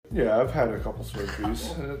Yeah, I've had a couple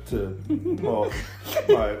surgeries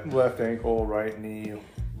my left ankle, right knee,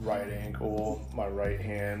 right ankle, my right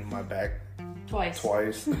hand, my back Twice.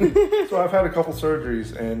 So I've had a couple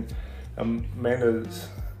surgeries, and Amanda's,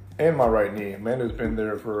 and my right knee. Amanda's been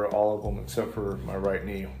there for all of them except for my right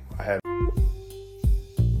knee. I had.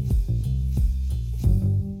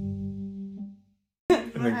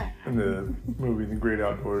 In the movie The Great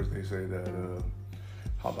Outdoors, they say that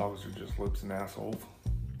hot dogs are just lips and assholes.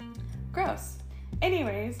 Gross.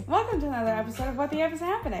 Anyways, welcome to another episode of What the F is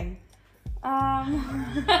Happening. My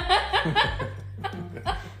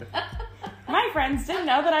friends didn't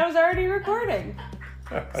know that I was already recording.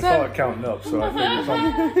 I saw it counting up, so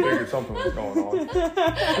I figured something was going on.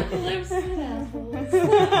 Lips and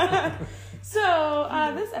assholes. So,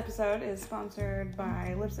 this episode is sponsored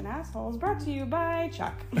by Lips and Assholes, brought to you by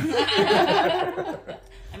Chuck. I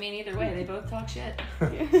mean, either way, they both talk shit.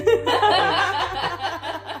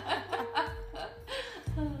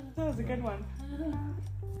 That was a good one.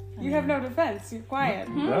 You have no defense. You're quiet.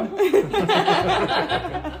 No?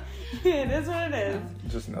 It is what it is.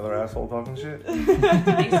 Just another asshole talking shit?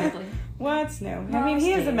 Basically. What's new? I mean,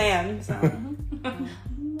 he is a man, so.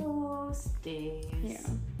 Most days. Yeah.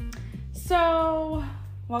 So,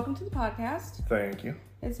 welcome to the podcast. Thank you.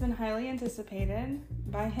 It's been highly anticipated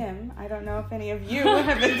by him. I don't know if any of you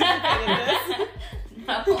have anticipated this.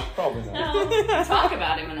 No. Probably not. No. We talk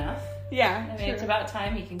about him enough. Yeah, I mean, it's about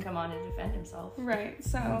time he can come on and defend himself. Right,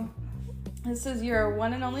 so this is your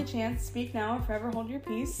one and only chance. Speak now or forever hold your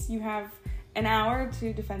peace. You have an hour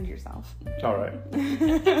to defend yourself. All right.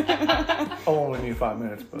 I'll only need 5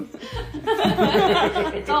 minutes, but...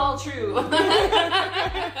 It's all true.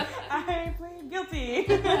 I plead guilty.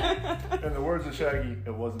 In the words of Shaggy,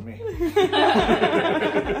 it wasn't me.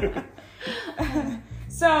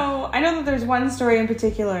 So, I know that there's one story in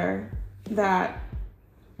particular that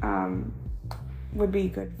would be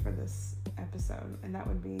good for this episode, and that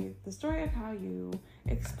would be the story of how you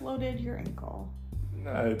exploded your ankle.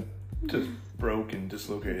 I just broke and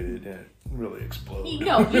dislocated, and it really exploded.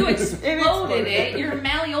 No, you exploded it. Your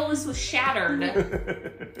malleolus was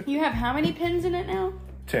shattered. You have how many pins in it now?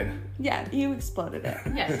 10. Yeah, you exploded it.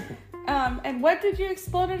 Yes. And what did you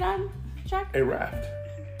explode it on, Chuck? A raft.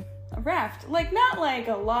 A raft. Like, not like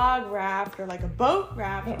a log raft or like a boat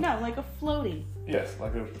raft. No, like a floaty. Yes,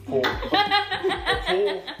 like a full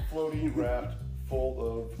floaty raft full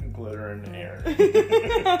of glitter and air.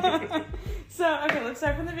 So, okay, let's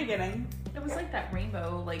start from the beginning. It was like that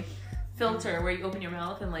rainbow, filter where you open your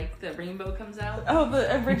mouth and, the rainbow comes out. Oh,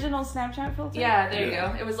 the original Snapchat filter? Yeah, there you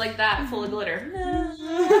go. It was like that, full of glitter.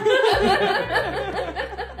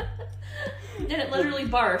 And it literally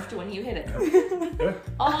barfed when you hit it.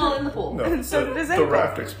 All in the pool. No, So the, does the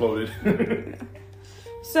raft exploded.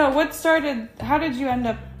 So how did you end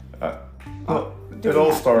up it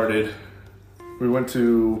all started, we went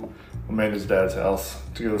to Amanda's dad's house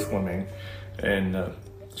to go swimming, and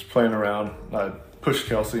just playing around. I pushed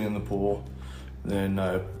Kelsey in the pool, then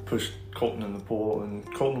I pushed Colton in the pool, and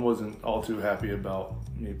Colton wasn't all too happy about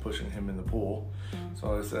me pushing him in the pool.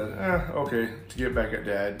 So I said, okay, to get back at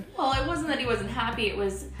Dad. Well, it wasn't that he wasn't happy, it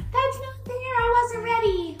was, that's not there, I wasn't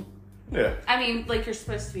ready. Yeah. I mean, you're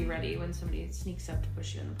supposed to be ready when somebody sneaks up to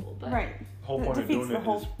push you in the pool, but... Right. The whole point of defeats doing the it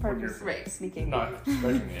whole is when purpose you're of sneaking. not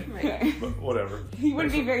expecting it. Right. But whatever. You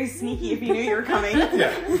wouldn't be very sneaky if you knew you were coming.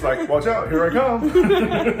 Yeah, it's like, watch out, here I come.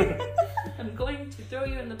 I'm going to throw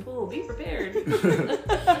you in the pool, be prepared.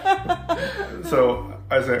 So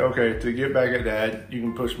I say, okay, to get back at Dad, you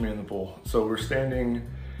can push me in the pool. So we're standing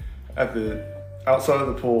at the outside of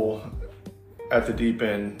the pool, at the deep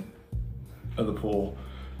end of the pool.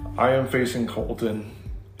 I am facing Colton,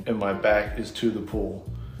 and my back is to the pool.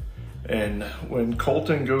 And when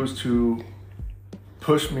Colton goes to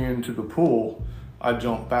push me into the pool, I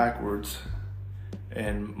jump backwards,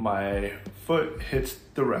 and my foot hits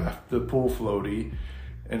the raft, the pool floaty,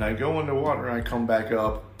 and I go underwater and I come back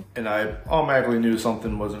up, and I automatically knew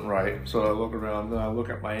something wasn't right. So I look around and I look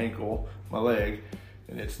at my ankle, my leg,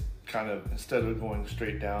 and it's kind of, instead of going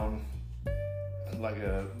straight down like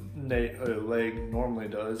a leg normally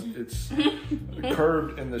does, it's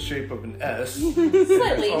curved in the shape of an S.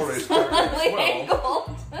 Slightly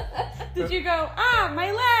angled. Did you go,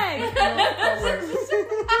 my leg?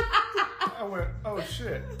 I went, oh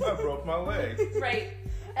shit, I broke my leg. Right.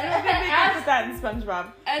 I don't think they could put that in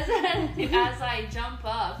SpongeBob. As I jump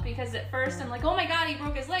up, because at first I'm like, oh my god, he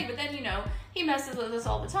broke his leg, but then, he messes with us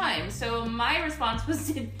all the time. So my response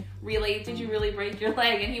was, did you really break your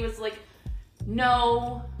leg? And he was like,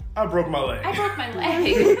 no. I broke my leg. I broke my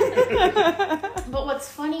leg. But what's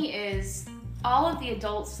funny is all of the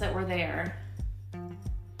adults that were there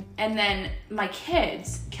And then my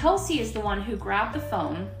kids, Kelsey is the one who grabbed the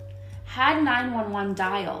phone, had 911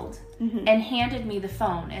 dialed, and handed me the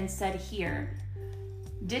phone and said, here.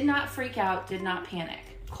 Did not freak out, did not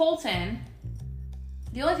panic. Colton,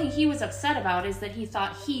 the only thing he was upset about is that he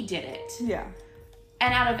thought he did it. Yeah.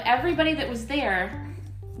 And out of everybody that was there,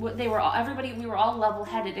 we were all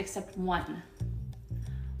level-headed except one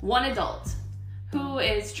adult who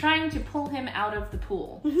is trying to pull him out of the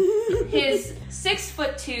pool. His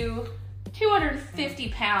 6'2", 250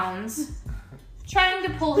 pounds, trying to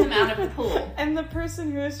pull him out of the pool. And the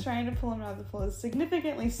person who is trying to pull him out of the pool is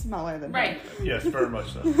significantly smaller than him. Right. Yes, very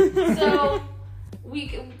much so. So we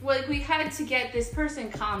had to get this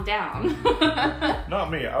person calmed down.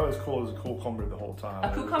 Not me. I was cool as a cucumber the whole time.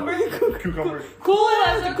 A cucumber? Cucumber. Cool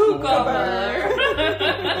as a cucumber.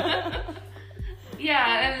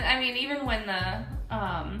 Yeah, and I mean, even when the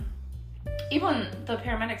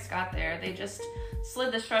paramedics got there, they just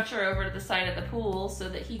slid the stretcher over to the side of the pool so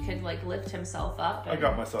that he could like lift himself up. I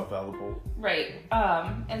got myself out of the pool. Right.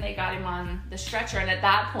 And they got him on the stretcher, and at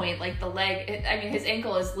that point, like the leg, his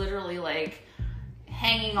ankle is literally like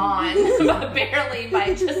hanging on, but barely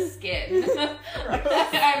by just skin.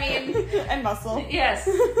 And muscle. Yes.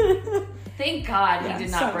 Thank God he did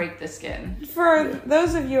not break the skin. For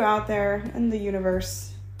those of you out there in the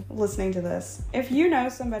universe listening to this, if you know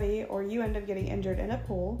somebody or you end up getting injured in a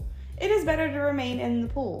pool, it is better to remain in the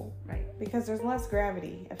pool. Right. Because there's less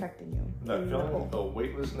gravity affecting you. That feeling of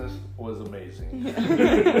weightlessness was amazing.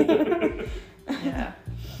 Yeah.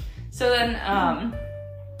 So then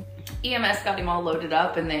EMS got him all loaded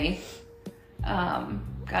up, and they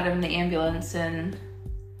got him in the ambulance, and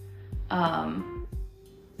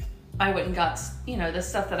I went and got, the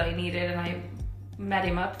stuff that I needed, and I met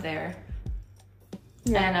him up there.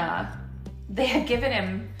 Yeah. And they had given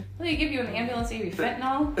him, what did they give you in the ambulance? They gave you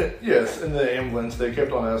fentanyl? Yes, in the ambulance, they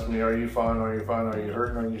kept on asking me, are you fine, are you fine, are you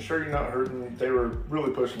hurting, are you sure you're not hurting? They were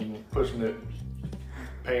really pushing it,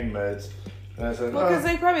 pain meds. And I said, well, because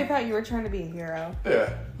they probably thought you were trying to be a hero.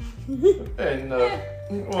 Yeah. And,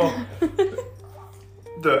 well,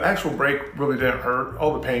 the actual break really didn't hurt.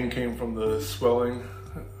 All the pain came from the swelling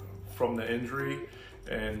from the injury,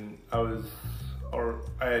 and I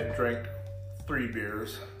had drank 3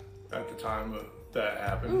 beers at the time that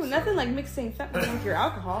happened. Ooh, nothing like mixing fentanyl with your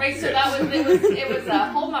alcohol. Right, so yes. it was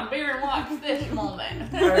a hold my beer and watch this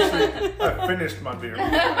moment. Actually, I finished my beer.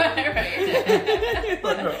 Right.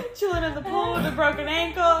 But no. Chilling in the pool with a broken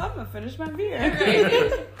ankle. I'm gonna finish my beer.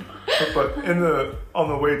 Right. But on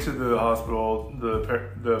the way to the hospital,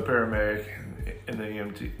 the paramedic and the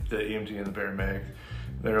EMT and the paramedic,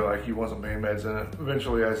 they were like, you want some pain meds? And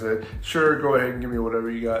eventually I said, sure, go ahead and give me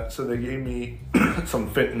whatever you got. So they gave me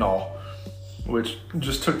some fentanyl, which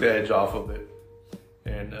just took the edge off of it.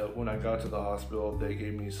 And when I got to the hospital, they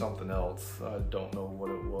gave me something else. I don't know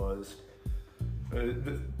what it was.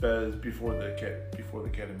 That is before the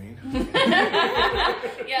ketamine.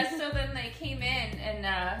 Yeah, so then they came in and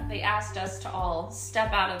they asked us to all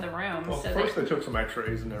step out of the room. Well, so first they took some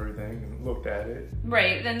x-rays and everything and looked at it.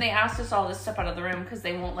 Right, then they asked us all to step out of the room because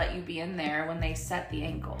they won't let you be in there when they set the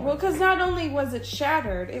ankle. Well, because not only was it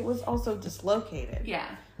shattered, it was also dislocated.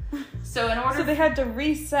 Yeah. So they had to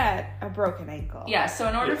reset a broken ankle. Yeah, so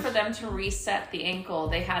in order for them to reset the ankle,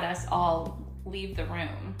 they had us all leave the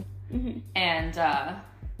room. Mm-hmm. And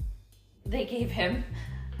they gave him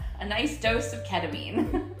a nice dose of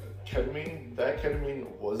ketamine. That ketamine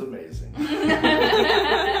was amazing.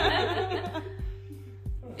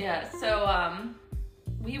 Yeah, so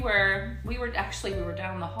we were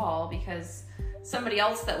down the hall because somebody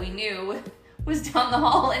else that we knew was down the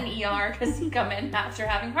hall in ER because he'd come in after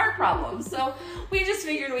having heart problems. So we just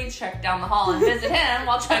figured we'd check down the hall and visit him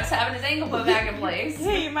while Chuck's having his ankle put back in place.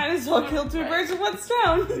 Hey, you might as well kill 2 birds with 1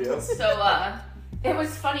 stone. Yep. So it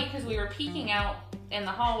was funny because we were peeking out in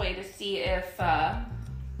the hallway to see if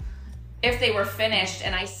they were finished,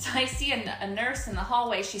 and I see a nurse in the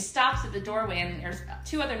hallway. She stops at the doorway, and there's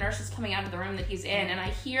 2 other nurses coming out of the room that he's in, and I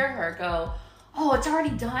hear her go, "Oh, it's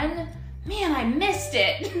already done? Man, I missed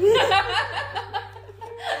it."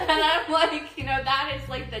 And I'm like, that is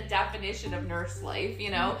like the definition of nurse life,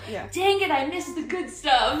 Yeah. Dang it, I missed the good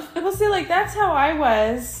stuff. Well, see, like, that's how I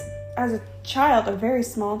was as a child, a very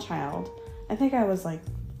small child. I think I was like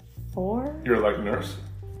 4. You're like a nurse?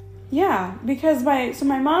 Yeah, because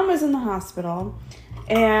my mom was in the hospital,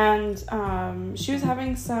 and she was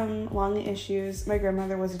having some lung issues. My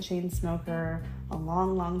grandmother was a chain smoker a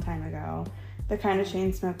long, long time ago. The kind of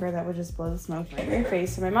chain smoker that would just blow the smoke right in your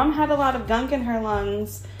face. So my mom had a lot of gunk in her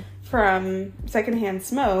lungs from secondhand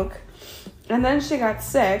smoke. And then she got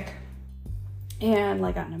sick and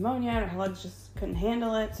got pneumonia, and her lungs just couldn't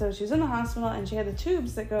handle it. So she was in the hospital, and she had the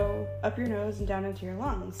tubes that go up your nose and down into your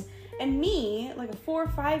lungs. And me, like a 4 or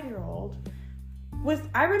 5-year-old,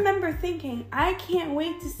 I remember thinking, I can't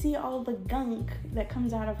wait to see all the gunk that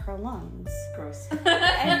comes out of her lungs. Gross.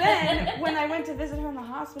 And then when I went to visit her in the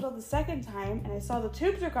hospital the second time and I saw the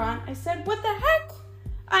tubes were gone, I said, what the heck?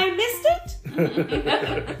 I missed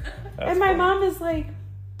it? And my mom is like,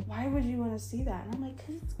 why would you want to see that? And I'm like,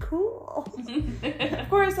 because it's cool. Of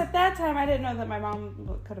course, at that time, I didn't know that my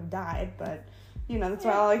mom could have died, but, you know, that's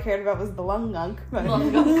why all I cared about was the lung gunk. But...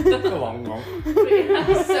 Lung gunk. The lung gunk.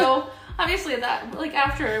 Yeah, so, obviously, that, like,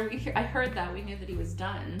 after I heard that, we knew that he was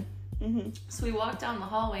done. Mm-hmm. So we walked down the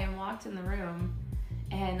hallway and walked in the room,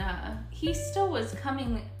 and he still was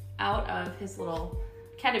coming out of his little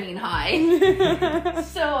ketamine high.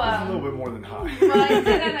 So, a little bit more than high. But I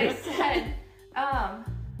did, and I said,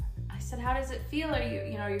 how does it feel? Are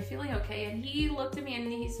you feeling okay? And he looked at me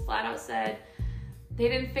and he's flat out said, they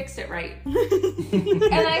didn't fix it right.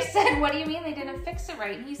 And I said, what do you mean they didn't fix it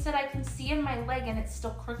right? And he said, I can see in my leg and it's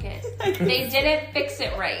still crooked. They didn't fix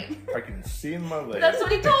it right. I can see in my leg. That's what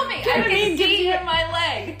he told me. I can see in my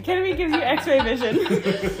leg. Ketamine gives you x-ray vision.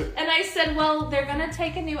 And I said, well, they're going to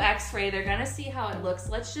take a new x-ray. They're going to see how it looks.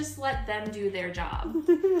 Let's just let them do their job.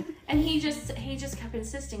 And he just kept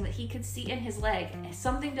insisting that he could see in his leg.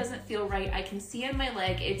 Something doesn't feel right. I can see in my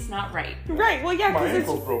leg. It's not right. Right. Well, yeah, because it's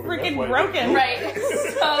freaking broken. Right.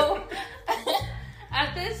 So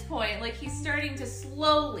at this point, like, he's starting to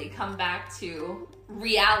slowly come back to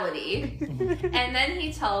reality. And then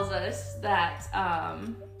he tells us that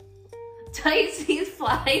he's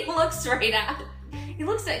flat. He looks right at He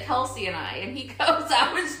looks at Kelsey and and he goes,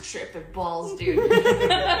 I was tripping balls, dude.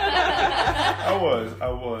 I was.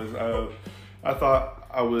 I thought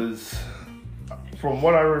I was, from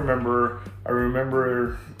what I remember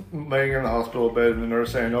laying in the hospital bed and the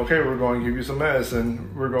nurse saying, okay, we're going to give you some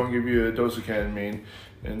medicine. We're going to give you a dose of ketamine.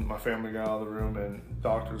 And my family got out of the room and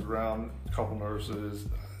doctors around, a couple nurses,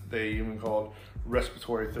 they even called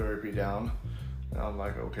respiratory therapy down. And I'm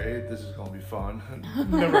like, okay, this is going to be fun.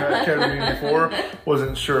 Never had ketamine before,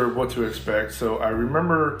 wasn't sure what to expect. So I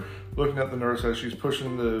remember looking at the nurse as she's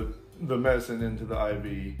pushing the medicine into the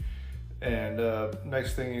IV. And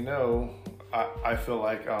next thing you know, I feel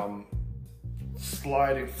like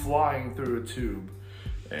flying through a tube.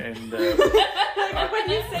 And when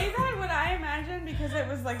you say that, what I imagine, because it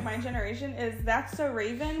was like my generation, is that's so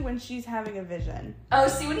Raven when she's having a vision. Oh,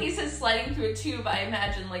 see, when he says sliding through a tube, I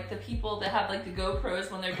imagine like the people that have like the GoPros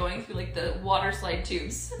when they're going through like the water slide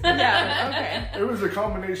tubes. Yeah, okay. It was a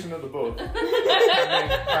combination of the both. I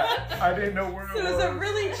didn't know where it was. So it was a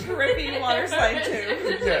really trippy water slide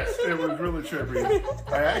tube. Yes, it was really trippy.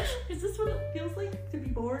 Is this what it feels like to be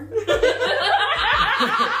born?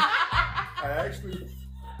 I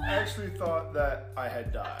actually thought that I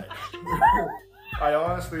had died. I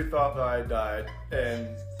honestly thought that I died, and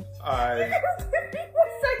I... Give me 1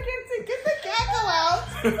 second to get the gaggle out.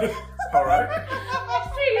 All right. I'm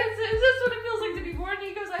saying, is this what it feels like to be born? And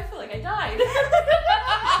he goes, I feel like I died.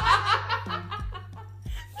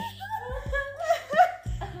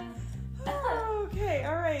 Okay,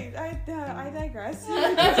 all right. I digress.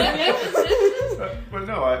 But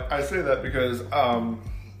no, I say that because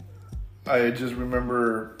I just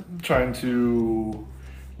remember trying to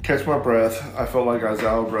catch my breath. I felt like I was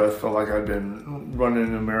out of breath. Felt like I'd been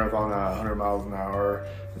running a marathon at 100 miles an hour,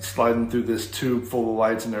 sliding through this tube full of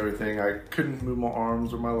lights and everything. I couldn't move my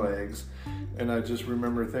arms or my legs. And I just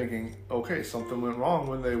remember thinking, okay, something went wrong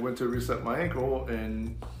when they went to reset my ankle,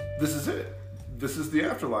 and this is it. This is the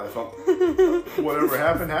afterlife. Whatever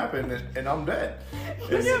happened, and I'm dead.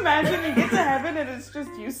 Can you imagine you get to heaven and it's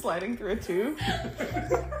just you sliding through a tube?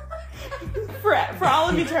 for all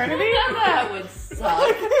of eternity? That would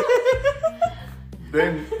suck.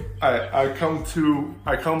 Then I come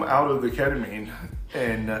out of the ketamine,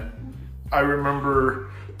 and I remember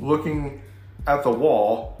looking at the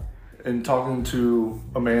wall and talking to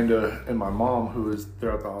Amanda and my mom, who was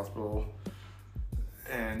there at the hospital,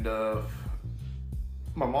 and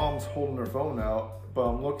my mom's holding her phone out, but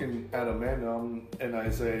I'm looking at Amanda and I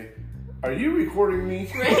say, are you recording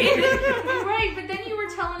me? Right, but then you were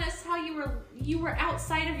telling us how you were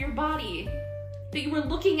outside of your body. That you were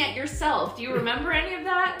looking at yourself. Do you remember any of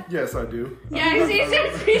that? Yes, I do. Yeah, he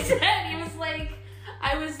said, he was like,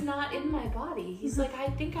 I was not in my body. He's like, I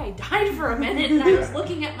think I died for a minute and I was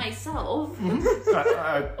looking at myself.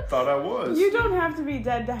 I thought I was. You don't have to be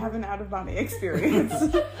dead to have an out-of-body experience.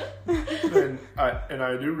 And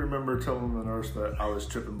I do remember telling the nurse that I was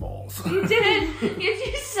tripping balls. You did.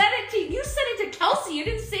 You said it to Kelsey. You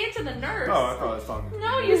didn't say it to the nurse. Oh, I thought I was talking to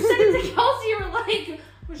No, you said it to Kelsey. You were like,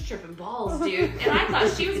 was tripping balls, dude. And I thought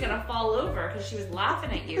she was gonna fall over because she was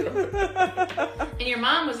laughing at you. And your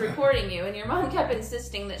mom was recording you, and your mom kept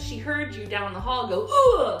insisting that she heard you down the hall go,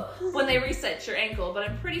 "Ugh," when they reset your ankle. But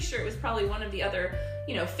I'm pretty sure it was probably one of the other,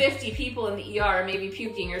 50 people in the ER, maybe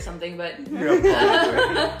puking or something. But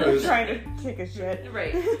trying to kick a shit.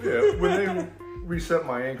 Right. Yeah. When they reset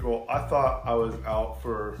my ankle, I thought I was out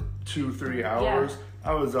for 2-3 hours. Yeah.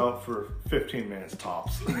 I was out for 15 minutes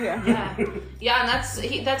tops. Yeah, and that's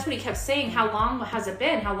what he kept saying. How long has it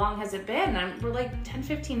been? How long has it been? And we're like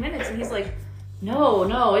 10-15 minutes, and he's like,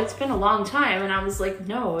 no, it's been a long time. And I was like,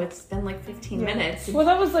 no, it's been like 15 minutes. Well,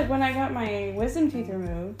 that was like when I got my wisdom teeth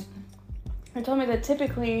removed. They told me that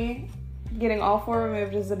typically getting all 4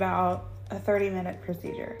 removed is about a 30-minute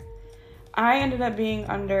procedure. I ended up being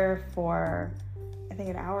under for, I think,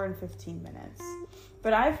 an hour and 15 minutes.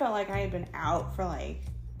 But I felt like I had been out for like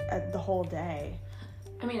the whole day.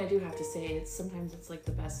 I mean, I do have to say, sometimes it's like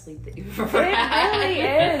the best sleep that you've ever had. It really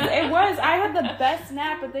is. It was. I had the best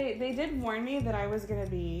nap, but they did warn me that I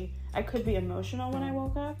could be emotional when I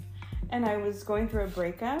woke up. And I was going through a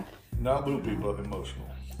breakup. Not loopy, but emotional.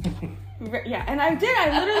 Yeah, and I did.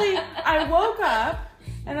 I woke up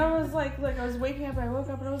and I was like I was waking up and I woke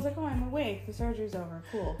up and I was like, oh, I'm awake. The surgery's over.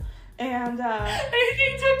 Cool. And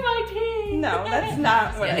he took my teeth. No, that's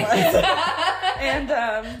not what it was. And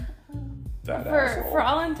for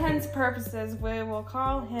all intents purposes, we will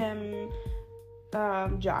call him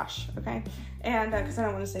Josh, okay? And because I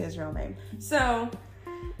don't want to say his real name. So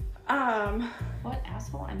what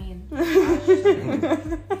asshole? I mean,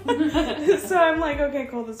 so I'm like, okay,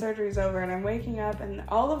 cool, the surgery's over, and I'm waking up, and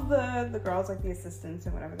all of the girls, like the assistants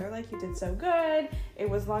and whatever, they're like, you did so good. It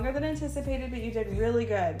was longer than anticipated, but you did really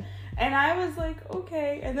good. And I was like,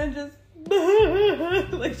 okay, and then just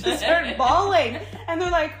just started bawling, and they're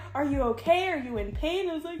like, are you okay? Are you in pain?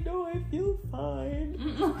 I was like, no, I feel fine.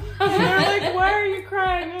 And they're like, why are you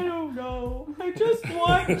crying? I don't know, I just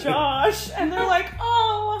want Josh. And they're like,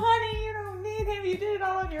 oh honey, you don't need him, you did it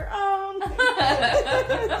all on your own. And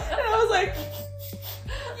I was like,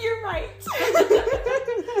 you're right.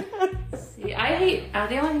 See, I hate,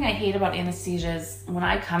 the only thing I hate about anesthesia is when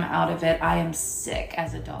I come out of it, I am sick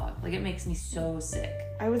as a dog. Like, it makes me so sick.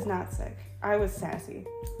 I was not sick. I was sassy.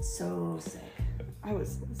 So sick. I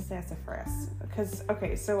was sassafras. Because,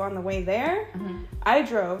 okay, so on the way there, I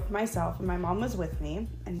drove myself, and my mom was with me,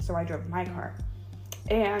 and so I drove my car.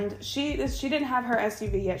 And she didn't have her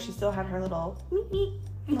SUV yet. She still had her little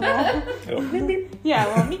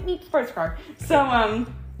sports car. So,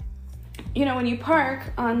 when you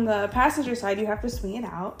park on the passenger side, you have to swing it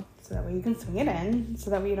out so that way you can swing it in,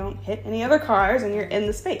 so that way you don't hit any other cars and you're in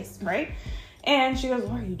the space, right? And she goes,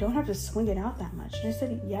 Laura, you don't have to swing it out that much. And I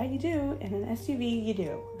said, yeah, you do. In an SUV, you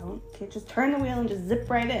do. Can't just turn the wheel and just zip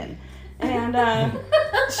right in. And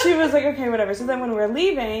she was like, okay, whatever. So then when we're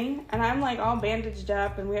leaving, and I'm like all bandaged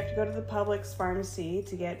up, and we have to go to the Publix pharmacy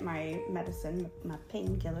to get my medicine, my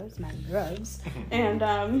painkillers, my drugs. And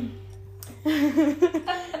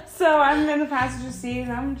so I'm in the passenger seat,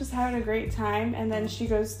 and I'm just having a great time. And then she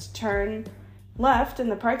goes to turn left in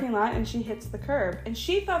the parking lot, and she hits the curb. And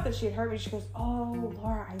she thought that she had hurt me. She goes, oh,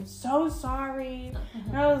 Laura, I'm so sorry.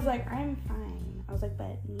 And I was like, I'm fine. I was like,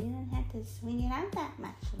 but you don't have to swing it out that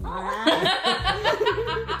much, Laura.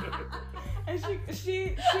 And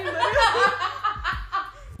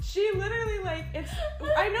she literally like,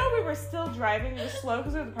 I know we were still driving, it was slow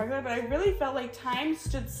because we were in the parking lot, but I really felt like time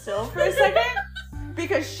stood still for a second.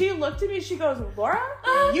 Because she looked at me, she goes, Laura,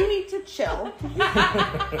 you need to chill. And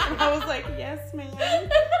I was like, yes, ma'am.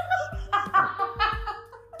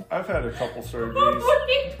 I've had a couple surgeries.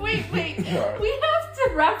 Wait. We have to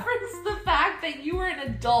reference the fact that you were an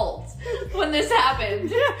adult when this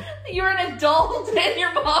happened. You were an adult and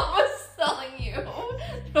your mom was telling you,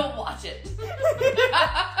 don't watch it.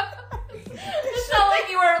 It's not like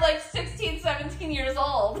you were like 16, 17 years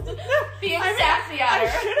old being sassy at her. I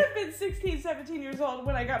should have been 16, 17 years old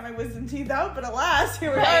when I got my wisdom teeth out, but alas,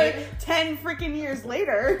 here we are 10 freaking years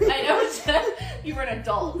later. I know, you were an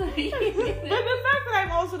adult. But the fact that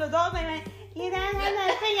I'm also an adult, I'm like, you don't have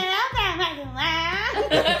to figure it out that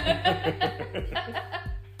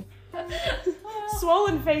much.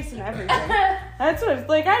 Swollen face and everything. That's what it's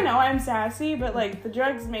like. I know I'm sassy, but like the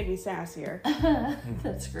drugs made me sassier.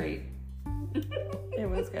 That's great. It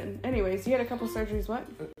was good. Anyways, you had a couple surgeries, what?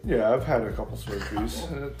 Yeah, I've had a couple surgeries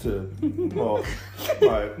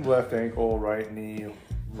my left ankle, right knee,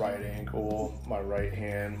 right ankle, my right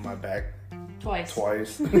hand, my back Twice.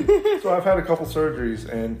 So I've had a couple surgeries,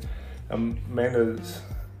 and Amanda's,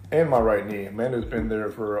 and my right knee. Amanda's been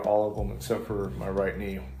there for all of them except for my right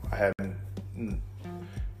knee. I haven't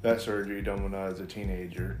that surgery done when I was a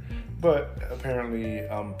teenager. But apparently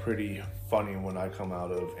I'm pretty funny when I come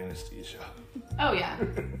out of anesthesia. Oh yeah,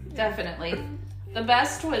 definitely. The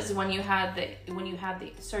best was when you had the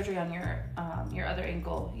surgery on your other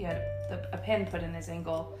ankle. You had a pin put in his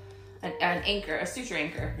ankle, an anchor, a suture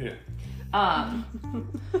anchor. Yeah.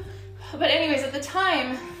 But anyways, at the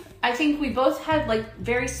time, I think we both had like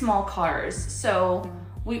very small cars, so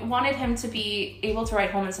we wanted him to be able to ride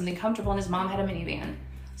home in something comfortable, and his mom had a minivan.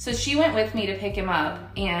 So she went with me to pick him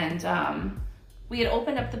up, and we had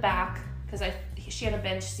opened up the back because she had a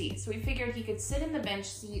bench seat. So we figured he could sit in the bench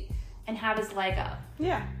seat and have his leg up.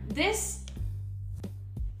 Yeah. This...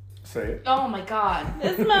 Say it. Oh my God.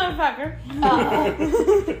 This motherfucker.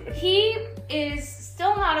 He is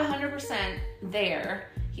still not 100% there.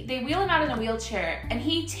 They wheel him out in a wheelchair, and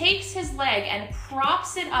he takes his leg and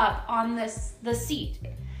props it up on the seat.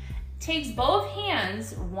 Takes both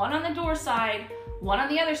hands, one on the door side, one on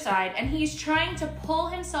the other side, and he's trying to pull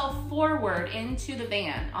himself forward into the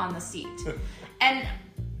van on the seat. And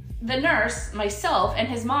the nurse, myself, and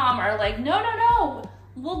his mom are like, no,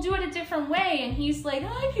 we'll do it a different way. And he's like,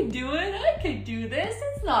 I can do it. I can do this.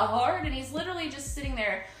 It's not hard. And he's literally just sitting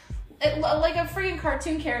there like a freaking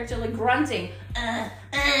cartoon character, like grunting,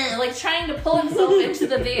 like trying to pull himself into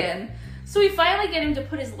the van. So we finally get him to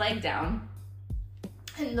put his leg down.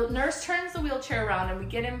 And the nurse turns the wheelchair around, and we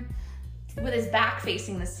get him with his back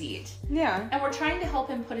facing the seat. Yeah. And we're trying to help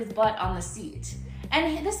him put his butt on the seat.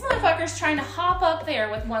 And this motherfucker's trying to hop up there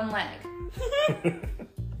with one leg.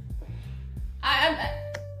 I'm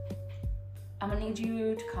gonna need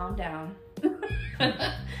you to calm down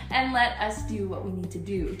and let us do what we need to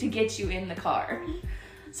do to get you in the car.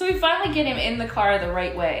 So we finally get him in the car the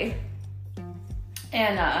right way.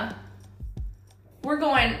 And we're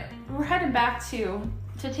heading back to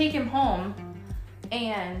take him home,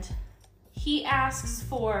 and he asks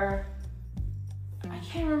for, I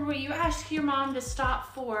can't remember what you asked your mom to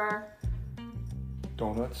stop for.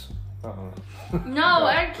 Donuts? No,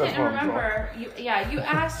 I can't remember. You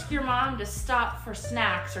asked your mom to stop for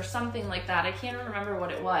snacks or something like that. I can't remember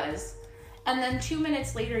what it was. And then 2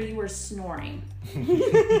 minutes later, you were snoring.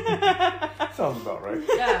 Sounds about right.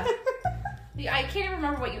 Yeah. I can't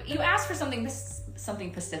remember what you asked for something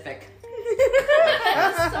Pacific.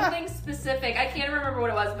 Something specific. I can't remember what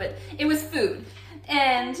it was, but it was food.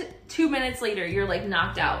 And 2 minutes later, you're like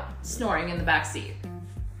knocked out, snoring in the back seat.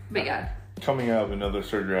 But yeah. Coming out of another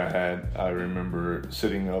surgery I had, I remember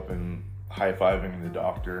sitting up and high-fiving the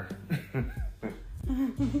doctor.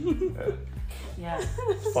 Yeah.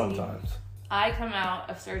 Fun times. I come out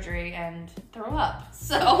of surgery and throw up.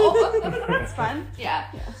 So That's fun. Yeah.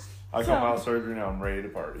 I come out of surgery now, I'm ready to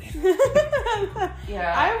party.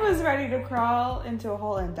 Yeah. I was ready to crawl into a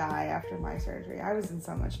hole and die after my surgery. I was in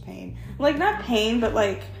so much pain. Like, not pain, but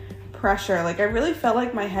like pressure. Like, I really felt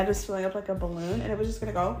like my head was filling up like a balloon, and it was just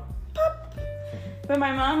gonna go pop. But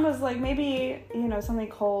my mom was like, maybe, something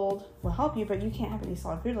cold will help you, but you can't have any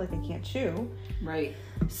solid food. Like, I can't chew. Right.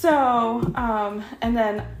 So, and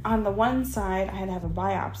then on the one side, I had to have a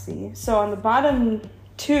biopsy. So on the bottom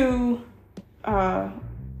two,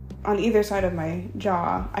 on either side of my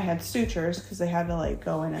jaw, I had sutures because they had to like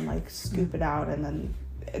go in and like scoop it out. And then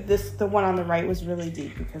the one on the right was really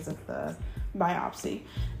deep because of the biopsy.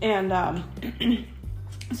 And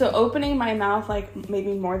so opening my mouth like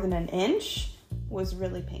maybe more than an inch was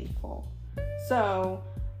really painful. So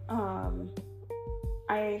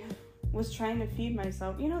I was trying to feed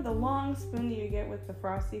myself, the long spoon that you get with the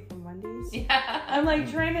Frosty from Wendy's. Yeah. I'm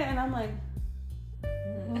like trying it, and I'm like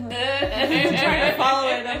trying to follow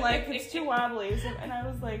it. I'm like, it's too wobbly. So, and I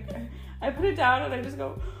was like, I put it down and I just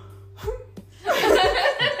go.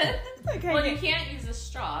 Well, you can't use a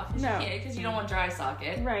straw because you don't want dry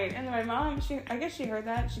socket. Right. And then my mom, I guess she heard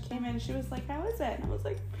that. She came in and she was like, how is it? And I was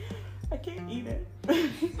like, I can't eat it.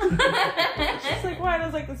 She's like, why? And I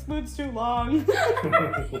was like, the spoon's too long.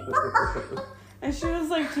 And she was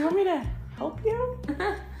like, do you want me to help you?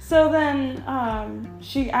 So then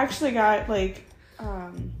she actually got like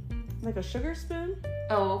a sugar spoon.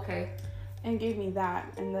 Oh, okay. And gave me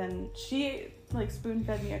that. And then she like spoon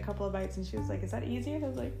fed me a couple of bites, and she was like, is that easier? And I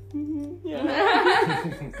was like, yeah.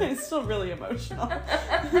 It's still really emotional.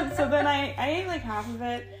 So then I ate like half of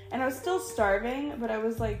it, and I was still starving, but I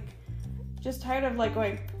was like just tired of like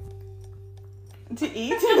going to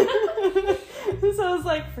eat. So I was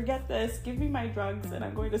like, forget this, give me my drugs and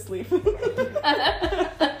I'm going to sleep.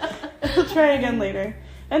 I'll try again later.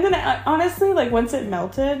 And then honestly, like once it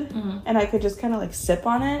melted and I could just kind of like sip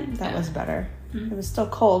on it, that was better. It was still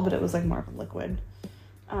cold, but it was like more of a liquid.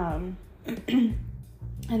 And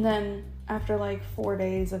then after like 4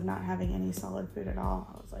 days of not having any solid food at all.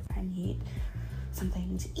 I was like, I need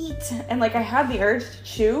something to eat. And like I had the urge to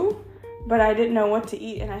chew, but I didn't know what to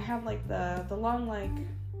eat. And I have like the long like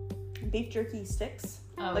beef jerky sticks,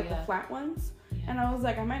 the flat ones. Yeah. And I was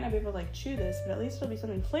like, I might not be able to like chew this, but at least it'll be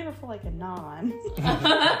something flavorful like a naan.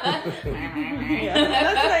 Yeah,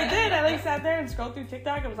 that's what I did. I like sat there and scrolled through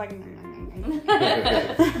TikTok. I was like,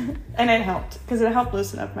 and it helped because it helped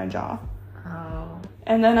loosen up my jaw. Oh.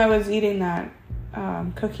 And then I was eating that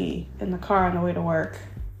cookie in the car on the way to work.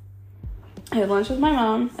 I had lunch with my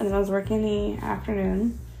mom, and then I was working in the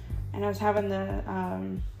afternoon, and I was having the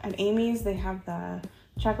at Amy's. They have the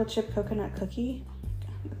chocolate chip coconut cookie.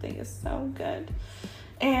 The thing is so good.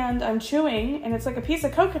 And I'm chewing, and it's like a piece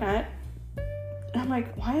of coconut. And I'm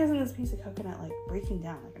like, why isn't this piece of coconut like breaking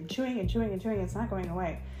down? Like I'm chewing and chewing and chewing, it's not going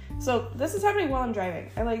away. So this is happening while I'm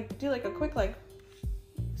driving. I like do like a quick like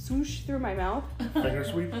swoosh through my mouth. Finger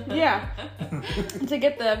sweep? Yeah. To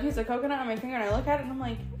get the piece of coconut on my finger, and I look at it and I'm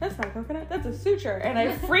like, that's not coconut, that's a suture. And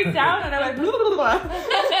I freaked out and I went blah, blah, blah.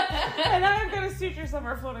 And now I've got a suture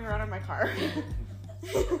somewhere floating around in my car.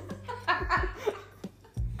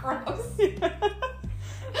 Gross.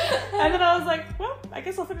 And then I was like, well, I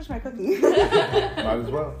guess I'll finish my cookie. Might as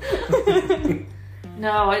well.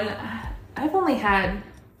 No, and I've had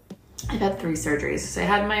 3 surgeries. So I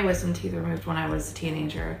had my wisdom teeth removed when I was a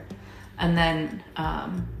teenager. And then I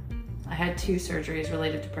had 2 surgeries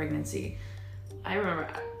related to pregnancy. I remember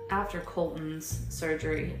after Colton's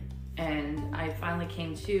surgery and I finally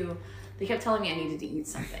came to, they kept telling me I needed to eat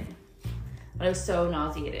something. But I was so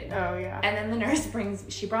nauseated. Oh, yeah. And then the nurse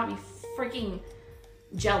she brought me freaking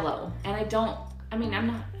Jell-O. And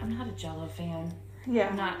I'm not a Jell-O fan.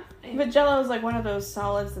 Yeah. But Jell-O is like one of those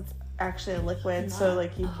solids that's actually a liquid, so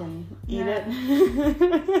like you can eat it.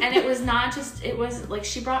 And it was not just, it was like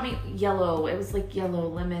she brought me yellow. It was like yellow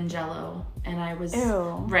lemon Jell-O. And I was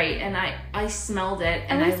right, and I smelled it,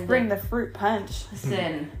 and I bring the fruit punch.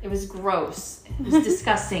 Listen, it was gross. It was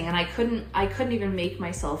disgusting, and I couldn't even make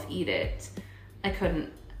myself eat it. I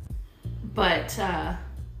couldn't. But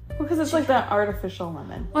because it's like that artificial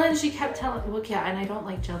lemon. Well, and she kept telling, and I don't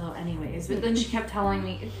like Jell-O anyways. But then she kept telling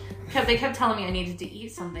me, they kept telling me I needed to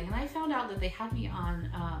eat something, and I found out that they had me on.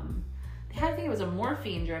 I think it was a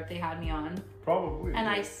morphine drip they had me on. Probably. And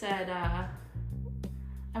I said,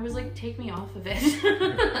 I was like, take me off of it,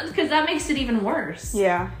 because that makes it even worse.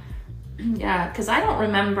 Yeah. Yeah, because I don't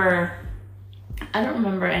remember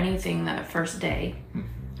anything that first day,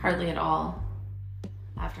 hardly at all,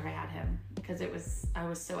 after I had him, because I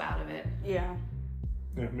was so out of it. Yeah.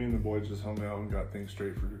 Yeah, me and the boys just hung out and got things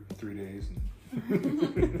straight for 3 days.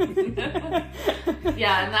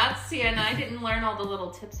 Yeah, and I didn't learn all the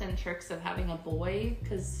little tips and tricks of having a boy,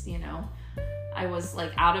 because, I was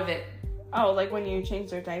like out of it. Oh, like when you change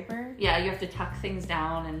their diaper? Yeah, you have to tuck things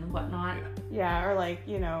down and whatnot. Yeah, or like,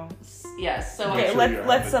 Yes, so okay,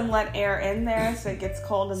 let air in there so it gets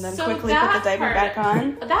cold and then quickly put the diaper back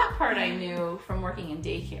on. That part I knew from working in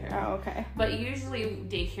daycare. Oh, okay. But usually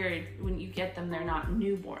daycare, when you get them, they're not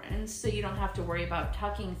newborns, so you don't have to worry about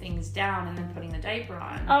tucking things down and then putting the diaper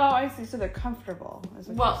on. Oh, I see. So they're comfortable.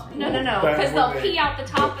 Well, no, because they'll pee out the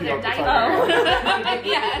top of their diaper. Oh.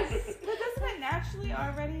 Yes. But doesn't it naturally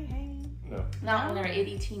already hang? No. Not when they're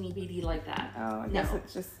itty teeny bitty like that. Oh, I guess it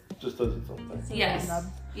just does its own thing. Yes.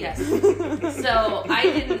 Yes. So I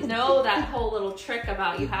didn't know that whole little trick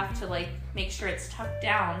about you have to like make sure it's tucked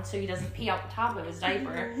down so he doesn't pee out the top of his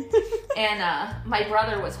diaper. And my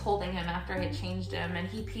brother was holding him after I had changed him, and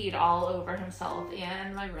he peed all over himself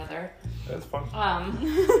and my brother. That's fun.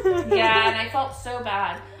 Yeah, and I felt so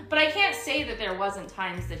bad. But I can't say that there wasn't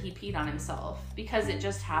times that he peed on himself, because it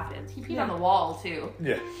just happened. He peed on the wall too.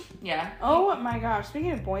 Yeah. Yeah. Oh my gosh,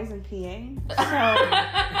 speaking of boys and peeing, so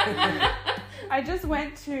I just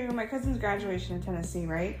went to my cousin's graduation in Tennessee,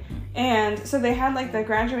 right? And so they had like the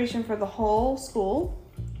graduation for the whole school,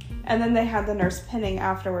 and then they had the nurse pinning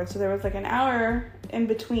afterwards. So there was like an hour in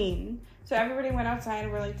between. So everybody went outside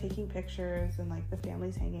and we're like taking pictures, and like the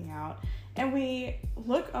family's hanging out. And we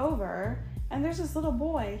look over, and there's this little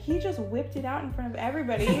boy. He just whipped it out in front of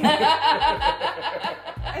everybody. And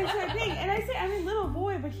so I mean, little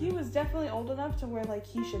boy, but he was definitely old enough to where like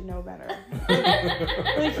he should know better.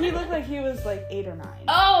 Like he looked like he was like 8 or 9.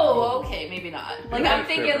 Oh, okay, maybe not. Like I'm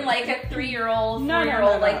thinking like a 3-year-old,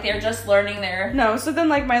 4-year-old, no. like they're just learning their. No, so then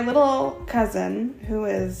like my little cousin, who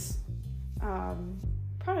is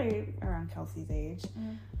probably around Kelsey's age,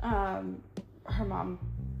 her mom,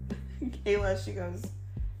 Kayla, she goes,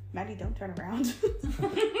 Maddie, don't turn around.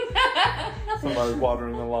 Somebody's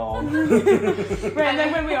watering the lawn. Right, and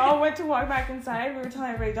then when we all went to walk back inside, we were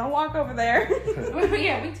telling everybody, don't walk over there.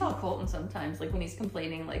 Yeah, we tell Colton sometimes, like when he's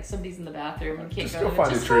complaining, like somebody's in the bathroom and can't Just go go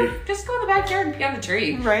find a tree. Just go in the backyard and pee on the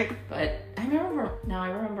tree. Right. But I remember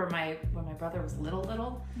when my brother was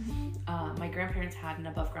little, my grandparents had an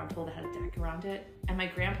above ground pool that had a deck around it, and my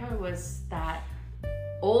grandpa was that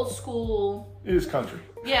old school. It is country.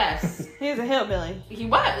 Yes. He was a hillbilly. He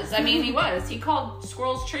was. I mean, he was. He called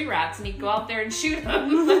squirrels tree rats, and he'd go out there and shoot them.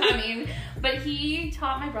 I mean, but he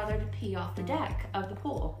taught my brother to pee off the deck of the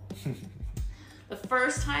pool. The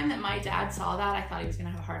first time that my dad saw that, I thought he was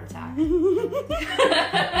going to have a heart attack.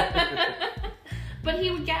 But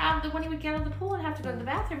he would when he would get out of the pool and have to go to the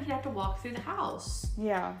bathroom, he'd have to walk through the house.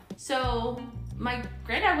 Yeah. So my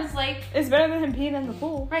granddad was like... It's better than him peeing in the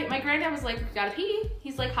pool. Right, my granddad was like, you gotta pee.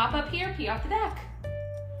 He's like, hop up here, pee off the deck.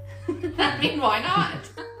 I mean, why not?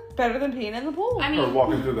 Better than peeing in the pool. I mean, or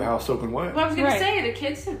walking through the house soaking wet. Well, I was gonna say the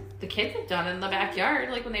kids have done it in the backyard,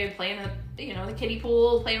 like when they would play in the kiddie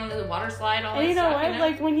pool, playing on the water slide, all that stuff. And you know what? You know?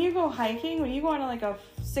 Like when you go hiking, when you go on like a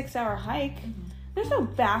 6-hour hike, there's no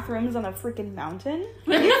bathrooms on a freaking mountain.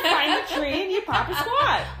 You find a tree and you pop a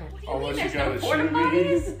squat. What do you Unless mean you there's got no a porta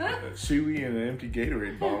potties? suey and an empty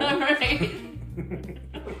Gatorade bottle. Right.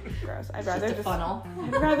 Gross. I'd Just rather a just funnel.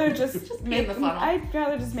 I'd rather just pee make in the funnel. I'd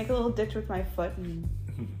rather just make a little ditch with my foot and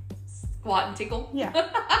Squat and tickle. yeah.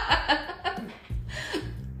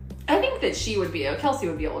 I think that Kelsey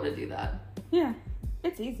would be able to do that. Yeah.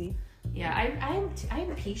 It's easy. Yeah, I'm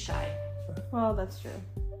pee shy. Well, that's true.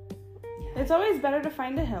 Yeah. It's always better to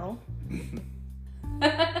find a hill.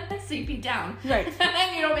 So you pee down. Right.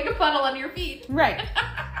 And you don't make a puddle on your feet. Right.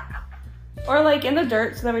 Or like in the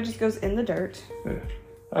dirt, so that it just goes in the dirt.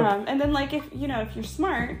 Yeah. And then like if you're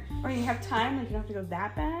smart or you have time, like you don't have to go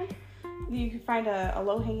that bad, you can find a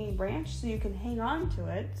low-hanging branch so you can hang on to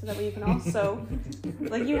it, so that way you can also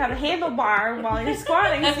like you have a handlebar while you're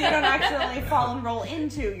squatting, so you don't accidentally fall and roll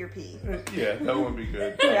into your pee. Yeah, that would be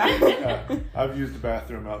good. Yeah. I've used the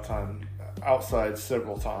bathroom outside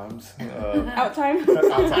several times. Out time.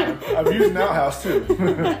 Outside. I've used an outhouse too.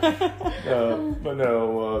 But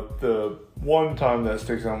no, the one time that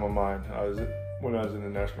sticks out in my mind, when I was in the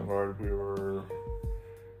National Guard. We were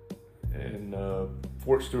in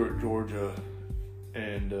Fort Stewart, Georgia,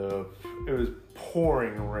 and it was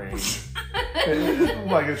pouring rain.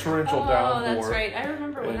 Like a torrential downpour. Oh, that's right. I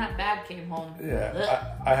remember when that bag came home.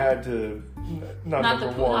 Yeah, I had to, Not the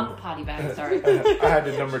one. potty bag, sorry. I had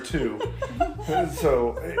to number 2.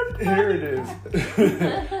 So here it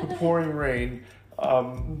is, pouring rain,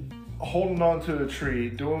 holding onto a tree,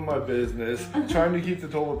 doing my business, trying to keep the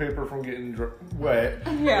toilet paper from getting wet.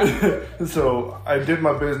 Yeah. So I did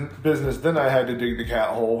my business, then I had to dig the cat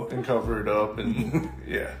hole and cover it up, and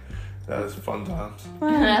yeah, that was fun times.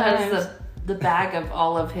 That was the bag of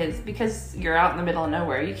all of his, because you're out in the middle of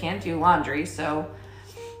nowhere, you can't do laundry, so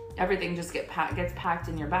everything just gets packed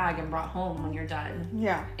in your bag and brought home when you're done.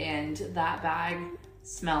 Yeah. And that bag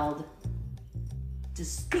smelled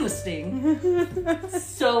disgusting.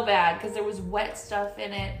 So bad, because there was wet stuff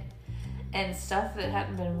in it and stuff that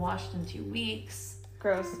hadn't been washed in 2 weeks.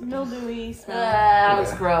 Gross. Mildewy smell. That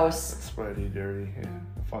was gross. Sweaty, dirty, yeah,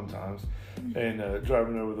 fun times. And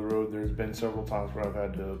driving over the road, there's been several times where I've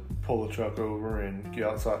had to pull the truck over and get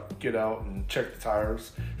out and check the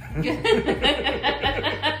tires.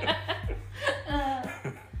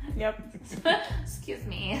 Yep. Excuse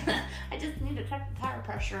me. I just need to check the tire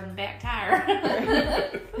pressure on the back tire.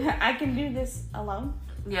 I can do this alone.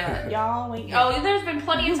 Yeah. Y'all wait. Oh, there's been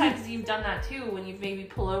plenty of times you've done that too, when you've maybe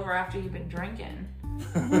pull over after you've been drinking.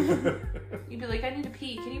 You'd be like, I need to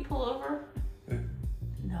pee. Can you pull over?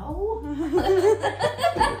 No.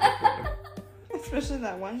 Especially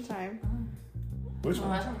that one time Which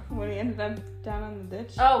one? when we ended up down on the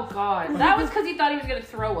ditch. Oh God, that was because he thought he was gonna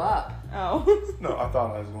throw up. Oh. No, I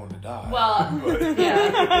thought I was going to die. Well, But-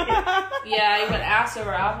 yeah, he went ass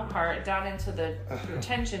over apple cart down into the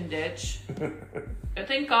retention ditch. But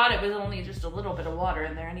thank God it was only just a little bit of water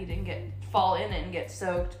in there, and he didn't fall in it and get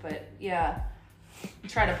soaked. But yeah, he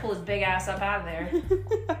tried to pull his big ass up out of there.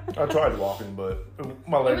 I tried walking, but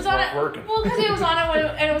my It legs was on weren't a working. well, because it was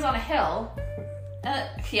on a hill.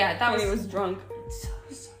 Yeah, that When was he was drunk. so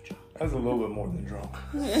drunk. I was a little bit more than drunk.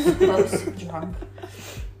 Close drunk.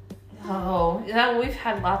 Oh, yeah, we've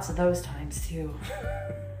had lots of those times too.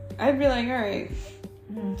 I'd be like, all right,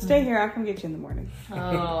 stay here. I'll come get you in the morning.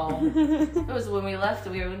 Oh, it was when we left.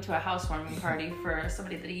 We went to a housewarming party for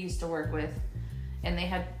somebody that he used to work with, and they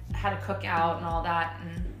had a cookout and all that.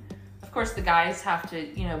 And of course, the guys have to,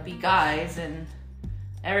 be guys, and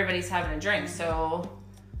everybody's having a drink. So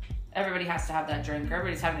everybody has to have that drink.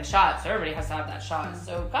 Everybody's having a shot, so everybody has to have that shot.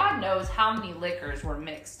 So God knows how many liquors were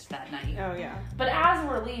mixed that night. Oh, yeah. But as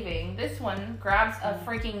we're leaving, this one grabs a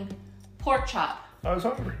freaking pork chop. I was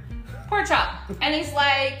hungry. Pork chop. And he's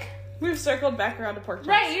like... We've circled back around to pork chops.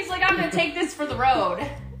 Right, he's like, I'm going to take this for the road.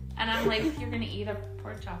 And I'm like, you're going to eat a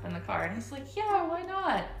pork chop in the car? And he's like, yeah, why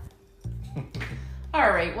not? All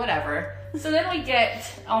right, whatever. So then we get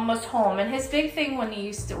almost home, and his big thing when we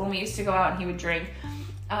used to go out and he would drink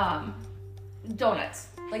donuts.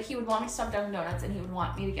 Like, he would want me to stop Dunkin' Donuts, and he would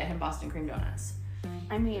want me to get him Boston cream donuts.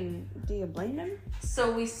 I mean, do you blame him?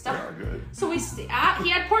 So we stopped. Good. So he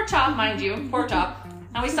had pork chop, mind you, pork chop,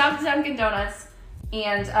 and we stopped at Dunkin' Donuts.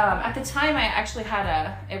 And at the time, I actually had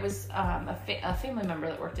a family member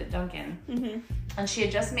that worked at Dunkin', Mm-hmm. and she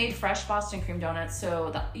had just made fresh Boston cream donuts.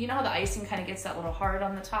 So you know how the icing kind of gets that little hard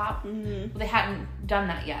on the top? Mm-hmm. Well, they hadn't done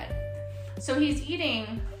that yet. So he's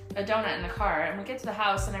eating a donut in the car, and we get to the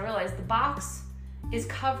house, and I realize the box is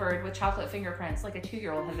covered with chocolate fingerprints, like a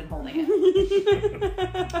 2-year-old had been holding it.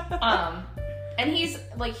 And he's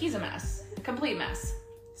a mess, a complete mess.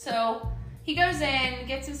 So he goes in,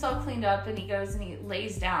 gets himself cleaned up, and he goes and he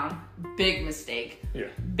lays down. Big mistake. Yeah.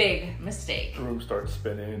 Big mistake. The room starts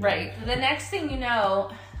spinning. Right. The next thing you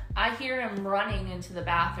know, I hear him running into the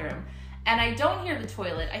bathroom, and I don't hear the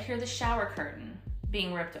toilet. I hear the shower curtain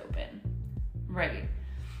being ripped open. Right.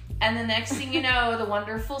 And the next thing you know, the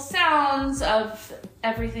wonderful sounds of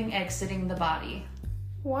everything exiting the body.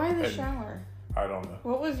 Why the shower? I don't know.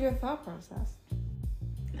 What was your thought process?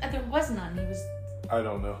 There was none. I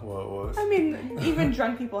don't know what it was. I mean, even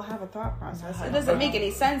drunk people have a thought process. It doesn't make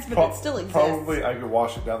any sense, but it still exists. Probably I could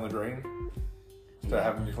wash it down the drain. Instead of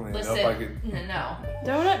having to clean it up, I could... No.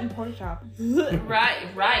 Donut and pork chop.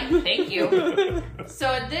 Right. Thank you. So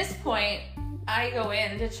at this point, I go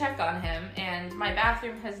in to check on him, and my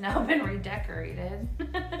bathroom has now been redecorated.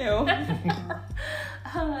 Ew.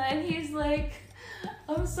 And he's like,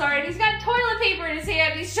 I'm sorry. And he's got toilet paper in his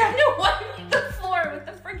hand. He's trying to wipe the floor with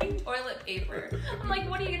the freaking toilet paper. I'm like,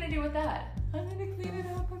 what are you going to do with that? I'm going to clean it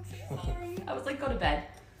up. I'm so sorry. I was like, go to bed.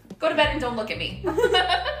 Go to bed and don't look at me.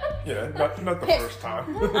 Yeah, not the first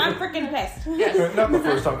time. I'm freaking pissed. Yes. Not the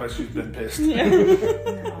first time that she's been pissed. Yeah.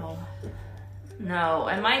 No.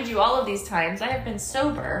 And mind you, all of these times I have been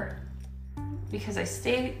sober because I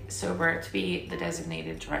stay sober to be the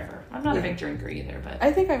designated driver. I'm not a big drinker either, but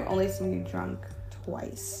I think I've only seen you drunk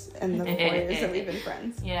twice in the 4 years that we've been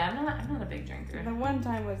friends. yeah, I'm not a big drinker. The one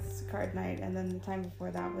time was card night, and then the time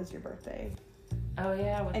before that was your birthday. Oh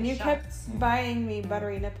yeah, with And the you shots. kept buying me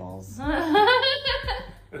buttery nipples.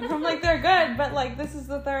 I'm like, they're good, but like, this is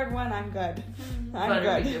the third one. I'm good. I'm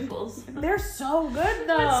Buttery good. nipples. They're so good,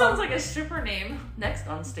 though. That sounds like a stripper name. Next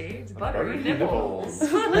on stage, buttery nipples.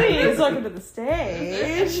 Please, welcome to the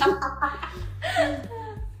stage.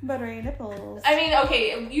 Buttery nipples. I mean,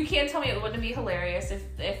 okay, you can't tell me it wouldn't be hilarious if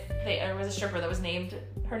there was a stripper that was named,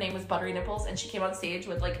 her name was Buttery Nipples, and she came on stage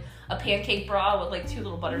with like a pancake bra with like 2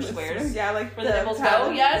 little butter squares. Yeah, like where the nipples go.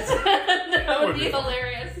 pattern. Yes, that would be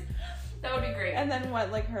hilarious. That would be great. And then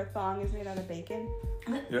what? Like her thong is made out of bacon.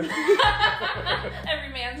 Yeah. Every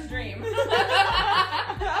man's dream.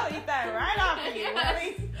 I'll eat that right off of you. Yes.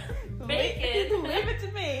 Honey. Bacon. Leave it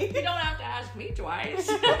to me. You don't have to ask me twice.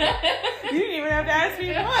 You didn't even have to ask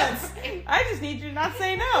me once. I just need you to not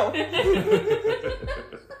say no.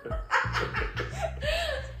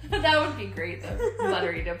 That would be great, though.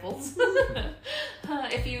 Buttery nipples.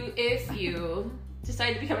 If you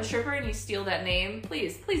decide to become a stripper and you steal that name,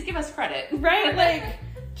 please give us credit. Right? Like,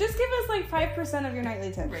 just give us like 5% of your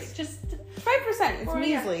nightly tips. Right, just 5%. It's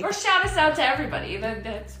measly. Or shout us out to everybody.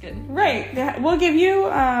 That's good. Right. Yeah, we'll give you